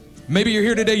 Maybe you're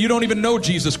here today, you don't even know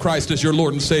Jesus Christ as your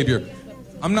Lord and Savior.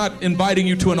 I'm not inviting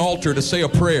you to an altar to say a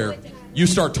prayer. You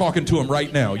start talking to him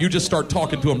right now. You just start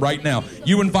talking to him right now.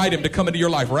 You invite him to come into your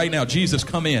life right now. Jesus,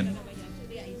 come in.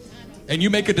 And you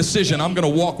make a decision. I'm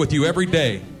going to walk with you every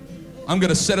day. I'm going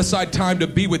to set aside time to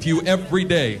be with you every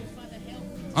day.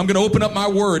 I'm going to open up my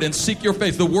word and seek your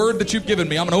face. The word that you've given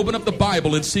me. I'm going to open up the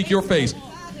Bible and seek your face.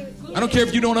 I don't care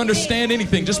if you don't understand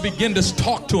anything. Just begin to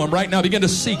talk to him right now. Begin to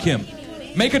seek him.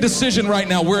 Make a decision right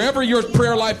now. Wherever your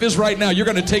prayer life is right now, you're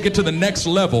going to take it to the next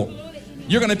level.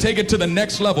 You're going to take it to the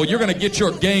next level. You're going to get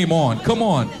your game on. Come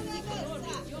on.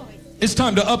 It's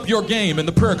time to up your game in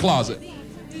the prayer closet.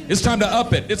 It's time to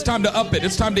up it. It's time to up it.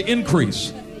 It's time to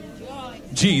increase.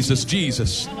 Jesus,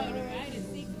 Jesus,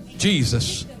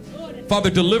 Jesus. Father,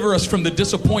 deliver us from the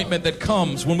disappointment that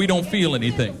comes when we don't feel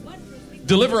anything.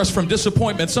 Deliver us from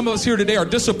disappointment. Some of us here today are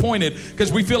disappointed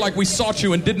because we feel like we sought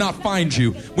you and did not find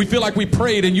you. We feel like we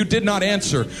prayed and you did not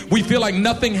answer. We feel like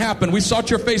nothing happened. We sought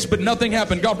your face, but nothing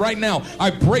happened. God, right now,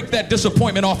 I break that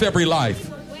disappointment off every life.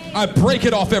 I break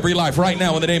it off every life right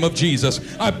now in the name of Jesus.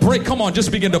 Come on,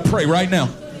 just begin to pray right now.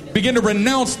 Begin to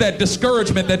renounce that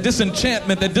discouragement, that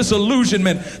disenchantment, that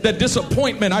disillusionment, that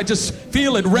disappointment. I just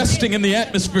feel it resting in the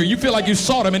atmosphere. You feel like you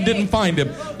sought him and didn't find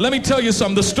him. Let me tell you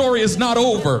something. The story is not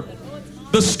over.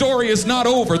 The story is not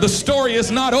over. The story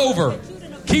is not over.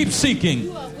 Keep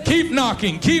seeking. Keep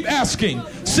knocking. Keep asking.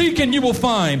 Seek and you will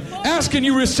find. Ask and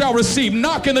you shall receive.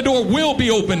 Knock and the door will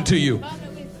be open to you.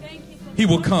 He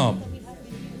will come.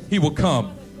 He will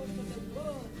come.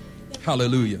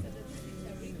 Hallelujah.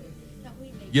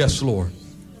 Yes, Lord.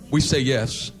 We say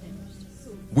yes.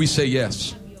 We say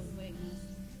yes.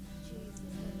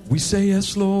 We say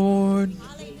yes, Lord.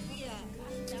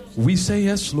 We say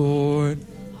yes, Lord.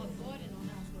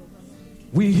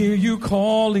 We hear you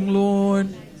calling,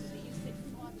 Lord.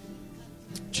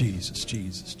 Jesus,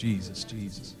 Jesus, Jesus,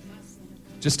 Jesus.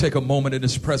 Just take a moment in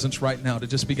his presence right now to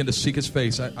just begin to seek his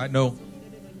face. I know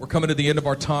we're coming to the end of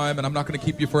our time, and I'm not going to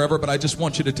keep you forever, but I just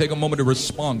want you to take a moment to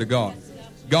respond to God.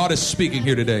 God is speaking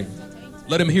here today.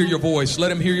 Let him hear your voice.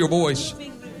 Let him hear your voice.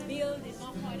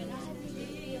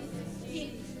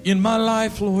 In my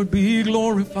life, Lord, be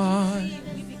glorified.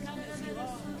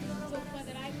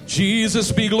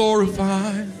 Jesus, be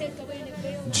glorified.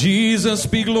 Jesus,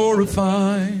 be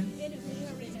glorified.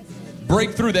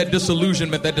 Break through that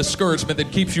disillusionment, that discouragement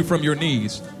that keeps you from your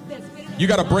knees. You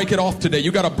got to break it off today.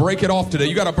 You got to break it off today.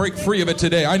 You got to break free of it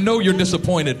today. I know you're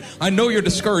disappointed. I know you're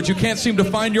discouraged. You can't seem to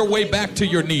find your way back to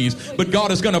your knees, but God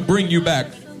is going to bring you back.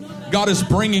 God is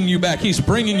bringing you back. He's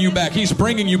bringing you back. He's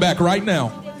bringing you back right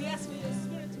now.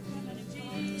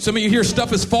 Some of you here,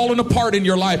 stuff is falling apart in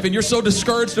your life and you're so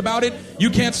discouraged about it, you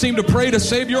can't seem to pray to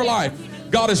save your life.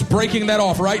 God is breaking that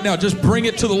off right now. Just bring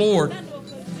it to the Lord.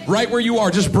 Right where you are,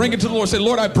 just bring it to the Lord. Say,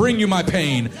 Lord, I bring you my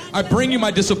pain. I bring you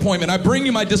my disappointment. I bring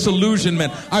you my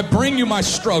disillusionment. I bring you my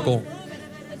struggle.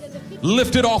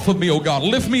 Lift it off of me, oh God.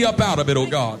 Lift me up out of it, oh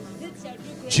God.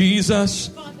 Jesus.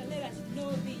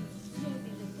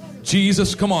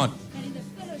 Jesus, come on.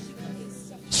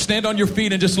 Stand on your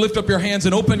feet and just lift up your hands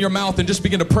and open your mouth and just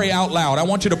begin to pray out loud. I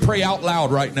want you to pray out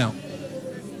loud right now.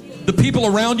 The people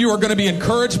around you are going to be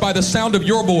encouraged by the sound of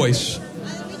your voice.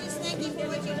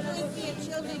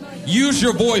 Use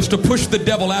your voice to push the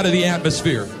devil out of the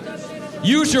atmosphere.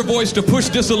 Use your voice to push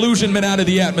disillusionment out of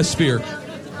the atmosphere.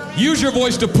 Use your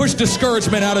voice to push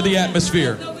discouragement out of the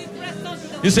atmosphere.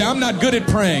 You say, I'm not good at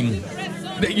praying.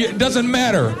 It doesn't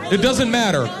matter. It doesn't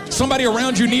matter. Somebody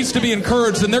around you needs to be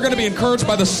encouraged, and they're going to be encouraged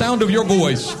by the sound of your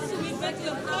voice.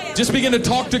 Just begin to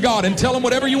talk to God and tell him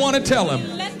whatever you want to tell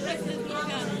him.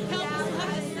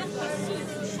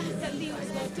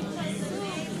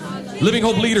 Living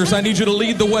Hope leaders, I need you to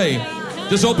lead the way.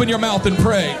 Just open your mouth and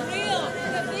pray.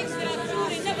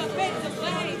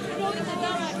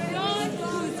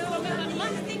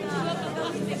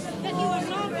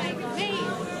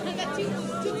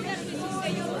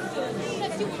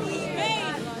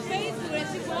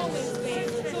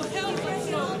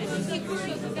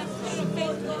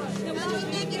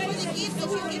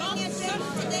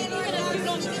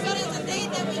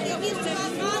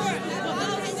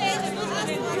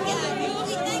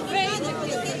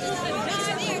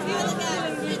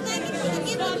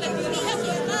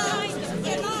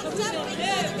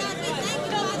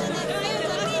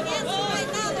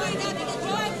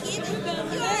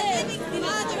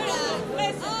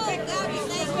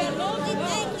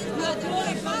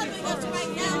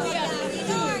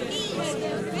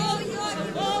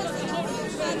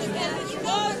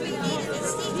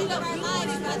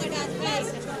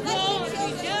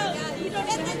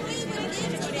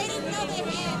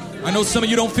 I know some of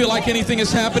you don't feel like anything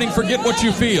is happening. Forget what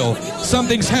you feel.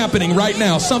 Something's happening right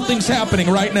now. Something's happening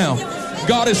right now.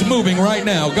 God is moving right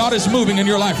now. God is moving in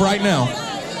your life right now.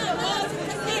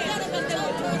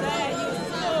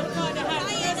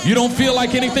 You don't feel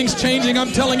like anything's changing.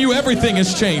 I'm telling you, everything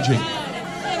is changing.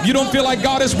 You don't feel like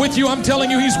God is with you. I'm telling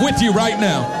you, he's with you right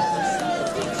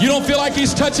now. You don't feel like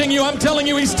he's touching you. I'm telling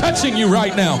you, he's touching you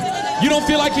right now. You don't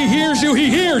feel like he hears you. He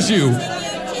hears you.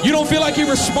 You don't feel like he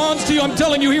responds to you. I'm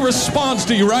telling you, he responds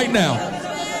to you right now.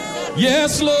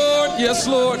 Yes, Lord. Yes,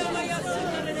 Lord.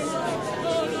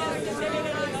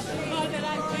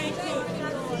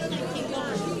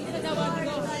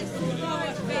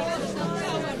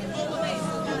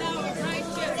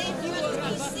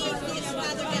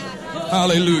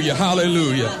 Hallelujah.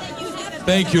 Hallelujah.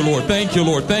 Thank you, Lord. Thank you,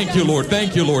 Lord. Thank you, Lord.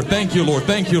 Thank you, Lord. Thank you, Lord.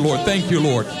 Thank you, Lord. Thank you,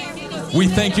 Lord. We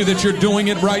thank you that you're doing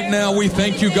it right now. We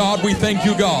thank you, God. We thank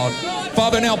you, God.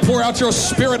 Father, now pour out your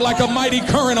Spirit like a mighty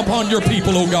current upon your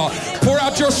people, oh God. Pour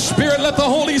out your Spirit. Let the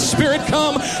Holy Spirit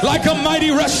come like a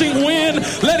mighty rushing wind.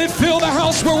 Let it fill the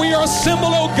house where we are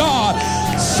assembled, oh God.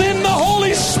 Send the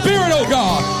Holy Spirit, oh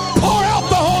God. Pour out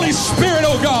the Holy Spirit,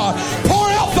 oh God. Pour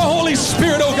out the Holy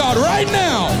Spirit, oh God, right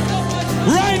now.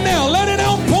 Right now. Let an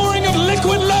outpouring of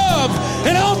liquid love,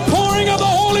 an outpouring of the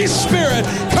Holy Spirit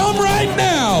come right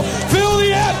now. Fill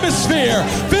the atmosphere.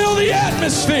 Fill the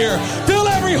atmosphere. Fill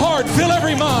every heart. Fill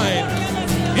every mind.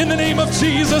 In the name of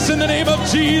Jesus. In the name of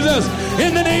Jesus.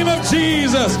 In the name of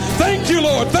Jesus. Thank you,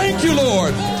 Lord. Thank you,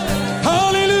 Lord.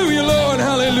 Hallelujah, Lord.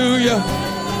 Hallelujah.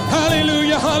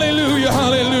 Hallelujah. Hallelujah.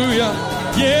 Hallelujah.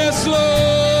 Yes,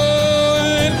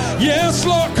 Lord. Yes,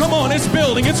 Lord. Come on. It's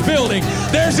building. It's building.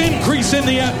 There's increase in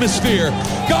the atmosphere.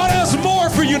 God has more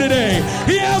for you today.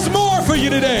 He has more for you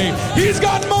today. He's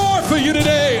got more for you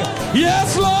today.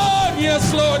 Yes, Lord.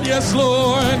 Yes, Lord. Yes,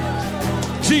 Lord.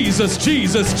 Jesus,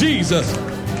 Jesus, Jesus.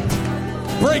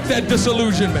 Break that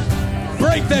disillusionment.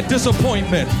 Break that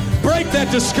disappointment. Break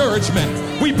that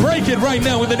discouragement. We break it right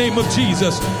now in the name of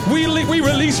Jesus. We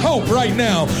release hope right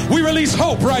now. We release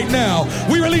hope right now.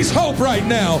 We release hope right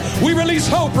now. We release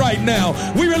hope right now.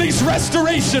 We release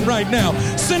restoration right now.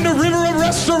 Send a river of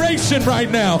restoration right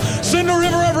now. Send a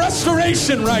river of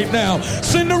restoration right now.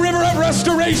 Send a river of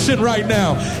restoration right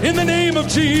now. In the name of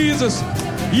Jesus.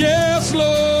 Yes,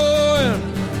 Lord.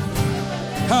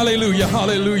 Hallelujah,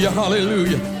 hallelujah,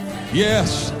 hallelujah.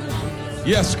 Yes.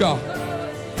 Yes, God.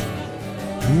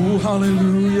 Ooh,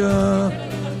 hallelujah.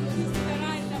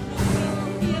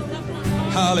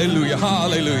 Hallelujah,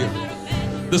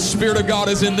 hallelujah. The Spirit of God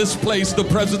is in this place. The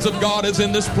presence of God is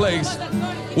in this place.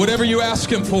 Whatever you ask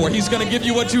Him for, He's going to give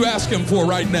you what you ask Him for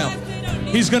right now.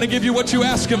 He's going to give you what you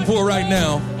ask Him for right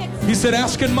now. He said,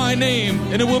 ask in my name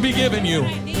and it will be given you.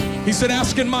 He said,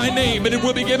 ask in my name and it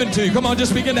will be given to you. Come on,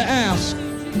 just begin to ask.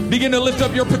 Begin to lift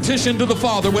up your petition to the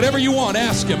Father. Whatever you want,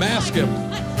 ask Him, ask Him.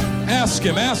 Ask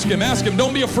Him, ask Him, ask Him.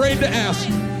 Don't be afraid to ask.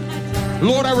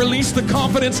 Lord, I release the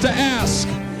confidence to ask.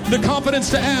 The confidence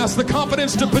to ask. The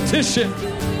confidence to petition.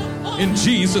 In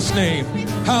Jesus' name.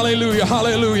 Hallelujah,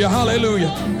 hallelujah,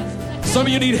 hallelujah. Some of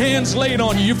you need hands laid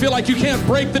on you. You feel like you can't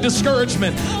break the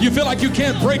discouragement. You feel like you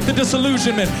can't break the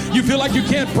disillusionment. You feel like you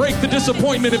can't break the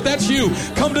disappointment. If that's you,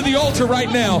 come to the altar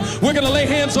right now. We're going to lay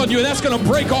hands on you, and that's going to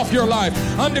break off your life.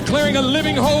 I'm declaring a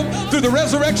living hope through the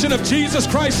resurrection of Jesus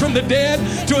Christ from the dead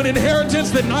to an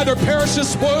inheritance that neither perishes,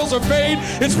 spoils, or fades.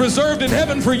 It's preserved in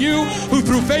heaven for you who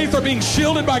through faith are being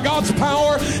shielded by God's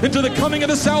power into the coming of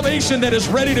the salvation that is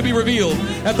ready to be revealed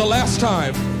at the last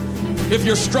time. If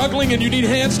you're struggling and you need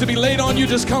hands to be laid on you,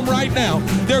 just come right now.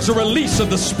 There's a release of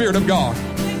the Spirit of God.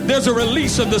 There's a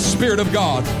release of the Spirit of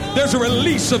God. There's a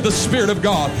release of the Spirit of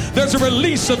God. There's a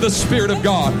release of the Spirit of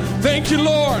God. Thank you,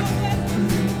 Lord.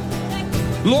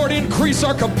 Lord, increase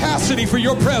our capacity for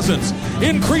your presence.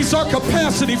 Increase our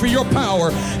capacity for your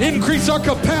power. Increase our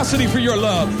capacity for your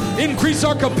love. Increase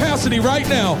our capacity right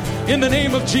now in the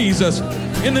name of Jesus.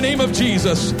 In the name of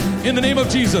Jesus. In the name of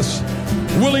Jesus.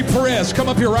 Willie Perez, come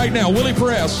up here right now. Willie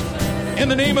Perez, in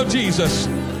the name of Jesus.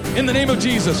 In the name of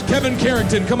Jesus. Kevin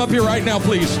Carrington, come up here right now,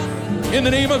 please. In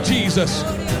the name of Jesus.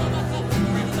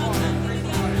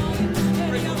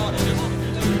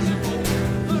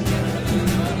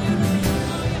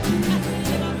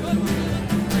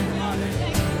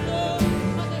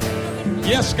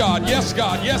 Yes, God. Yes,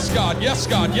 God. Yes, God. Yes,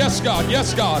 God. Yes, God.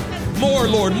 Yes, God. More,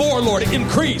 Lord. More, Lord.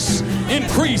 Increase.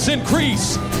 Increase.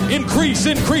 Increase. Increase.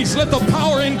 Increase. Let the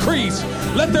power increase.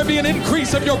 Let there be an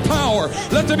increase of your power.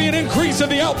 Let there be an increase of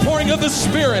the outpouring of the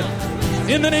Spirit.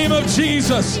 In the name of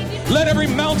Jesus. Let every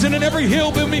mountain and every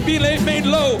hill be made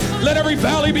low. Let every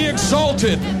valley be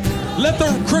exalted. Let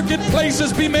the crooked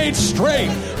places be made straight.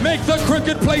 Make the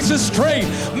crooked places straight.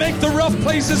 Make the rough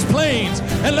places plains.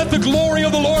 And let the glory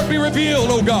of the Lord be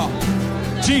revealed, oh God.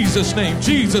 Jesus' name,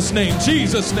 Jesus' name,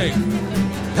 Jesus' name.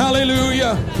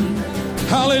 Hallelujah.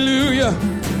 Hallelujah.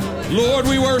 Lord,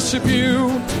 we worship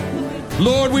you.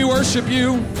 Lord, we worship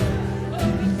you.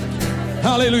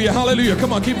 Hallelujah, hallelujah.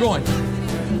 Come on, keep going.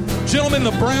 Gentleman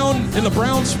in the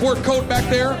brown sport coat back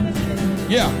there.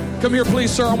 Yeah, come here,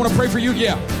 please, sir. I want to pray for you.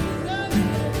 Yeah.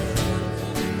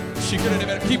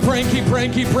 Keep praying, keep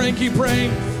praying, keep praying, keep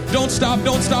praying. Don't stop,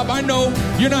 don't stop. I know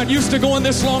you're not used to going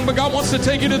this long, but God wants to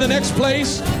take you to the next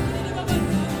place.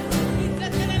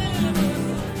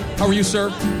 How are you,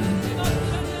 sir?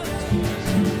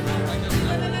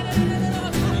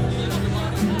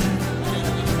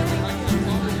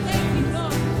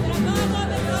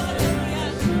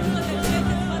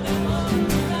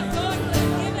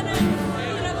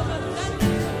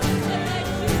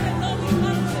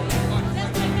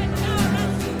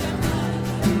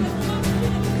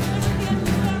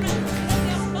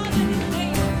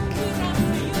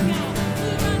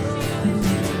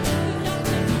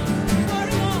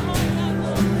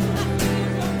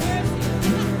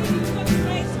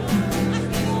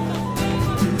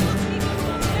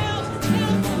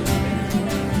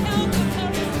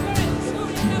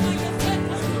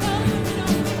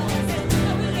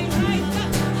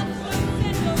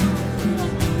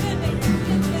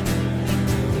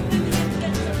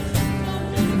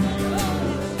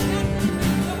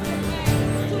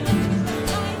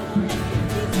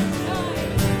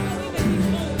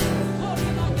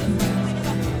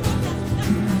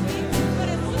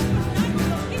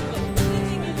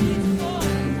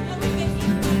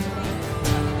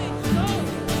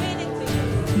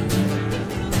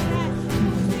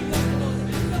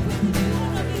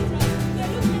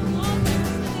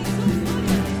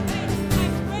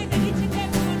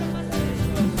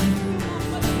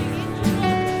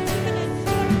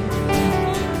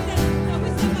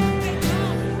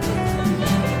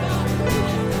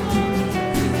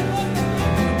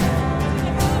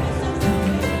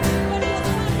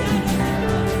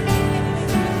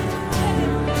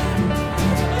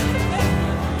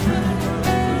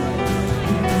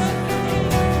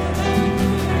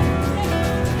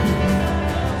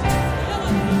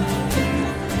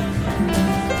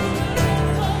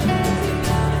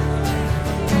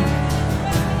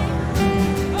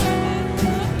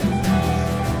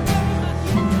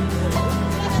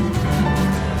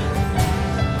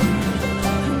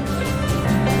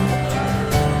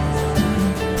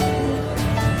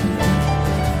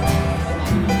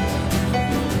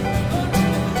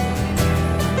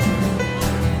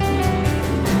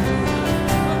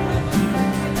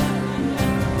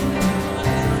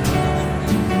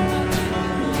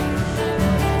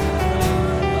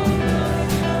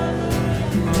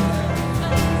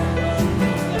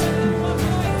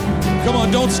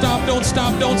 Don't stop, don't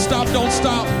stop, don't stop, don't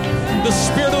stop. The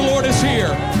Spirit of the Lord is here.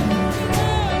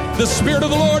 The Spirit of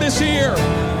the Lord is here.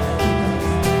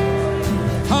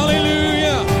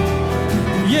 Hallelujah.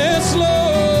 Yes,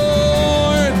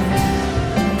 Lord.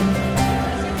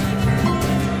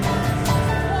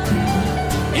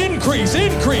 Increase,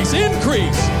 increase,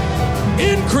 increase,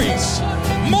 increase.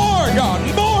 More, God,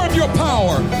 more of your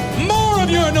power, more of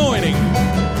your anointing.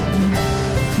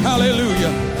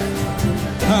 Hallelujah.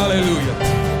 Hallelujah.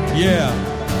 Yeah.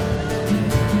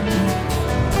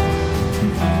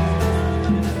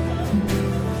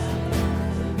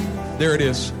 There it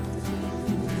is.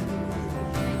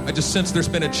 I just sense there's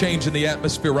been a change in the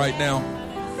atmosphere right now.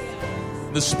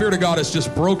 The Spirit of God has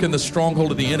just broken the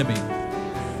stronghold of the enemy.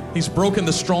 He's broken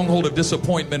the stronghold of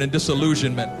disappointment and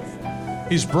disillusionment.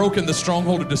 He's broken the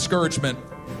stronghold of discouragement.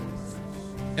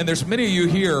 And there's many of you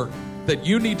here that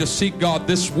you need to seek God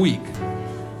this week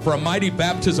for a mighty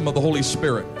baptism of the Holy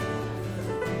Spirit.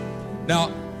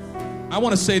 Now, I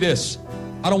want to say this.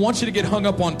 I don't want you to get hung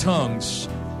up on tongues,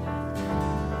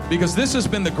 because this has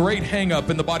been the great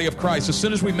hang-up in the body of Christ. As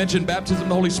soon as we mention baptism of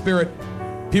the Holy Spirit,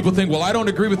 people think, well, I don't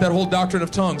agree with that whole doctrine of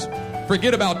tongues.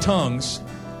 Forget about tongues.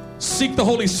 Seek the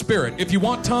Holy Spirit. If you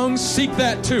want tongues, seek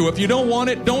that too. If you don't want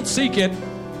it, don't seek it.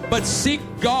 But seek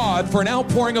God for an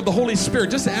outpouring of the Holy Spirit.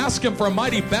 Just ask Him for a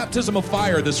mighty baptism of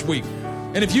fire this week.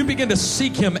 And if you begin to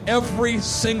seek Him every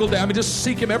single day, just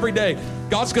seek Him every day,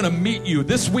 God's going to meet you.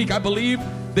 This week, I believe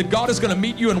that God is going to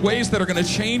meet you in ways that are going to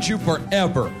change you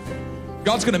forever.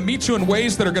 God's going to meet you in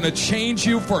ways that are going to change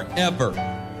you forever.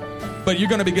 But you're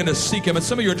going to begin to seek Him. And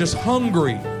some of you are just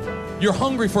hungry. You're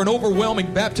hungry for an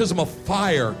overwhelming baptism of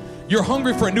fire. You're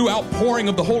hungry for a new outpouring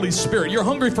of the Holy Spirit. You're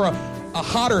hungry for a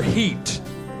hotter heat,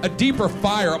 a deeper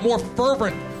fire, a more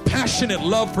fervent, passionate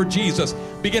love for Jesus.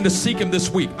 Begin to seek Him this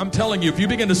week. I'm telling you, if you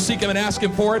begin to seek Him and ask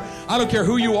Him for it, I don't care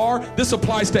who you are. This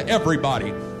applies to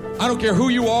everybody. I don't care who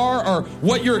you are or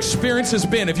what your experience has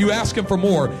been. If you ask Him for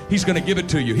more, He's going to give it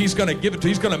to you. He's going to give it to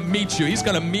you. He's going to meet you. He's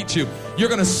going to meet you. You're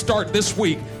going to start this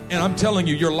week, and I'm telling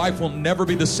you, your life will never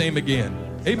be the same again.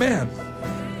 Amen.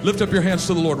 Lift up your hands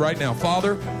to the Lord right now.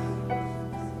 Father,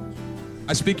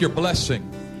 I speak your blessing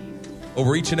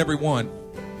over each and every one.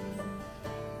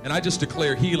 And I just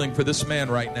declare healing for this man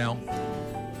right now.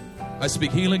 I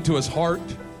speak healing to his heart.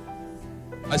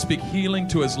 I speak healing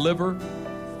to his liver.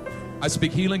 I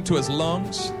speak healing to his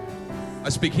lungs. I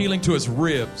speak healing to his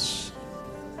ribs.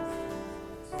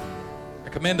 I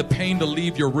command the pain to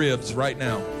leave your ribs right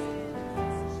now.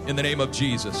 In the name of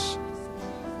Jesus.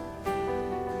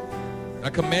 I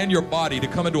command your body to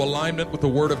come into alignment with the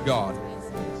Word of God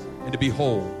and to be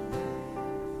whole.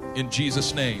 In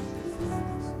Jesus' name.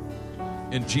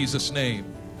 In Jesus' name.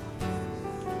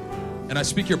 And I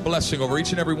speak your blessing over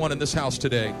each and every one in this house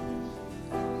today.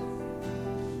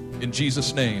 In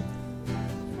Jesus' name.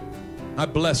 I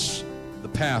bless the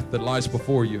path that lies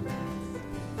before you.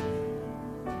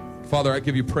 Father, I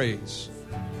give you praise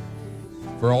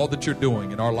for all that you're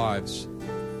doing in our lives.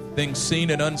 Things seen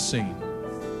and unseen,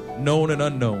 known and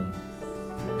unknown,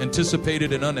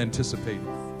 anticipated and unanticipated.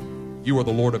 You are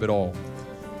the Lord of it all.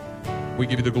 We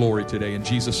give you the glory today in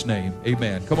Jesus' name.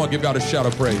 Amen. Come on, give God a shout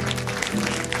of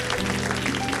praise.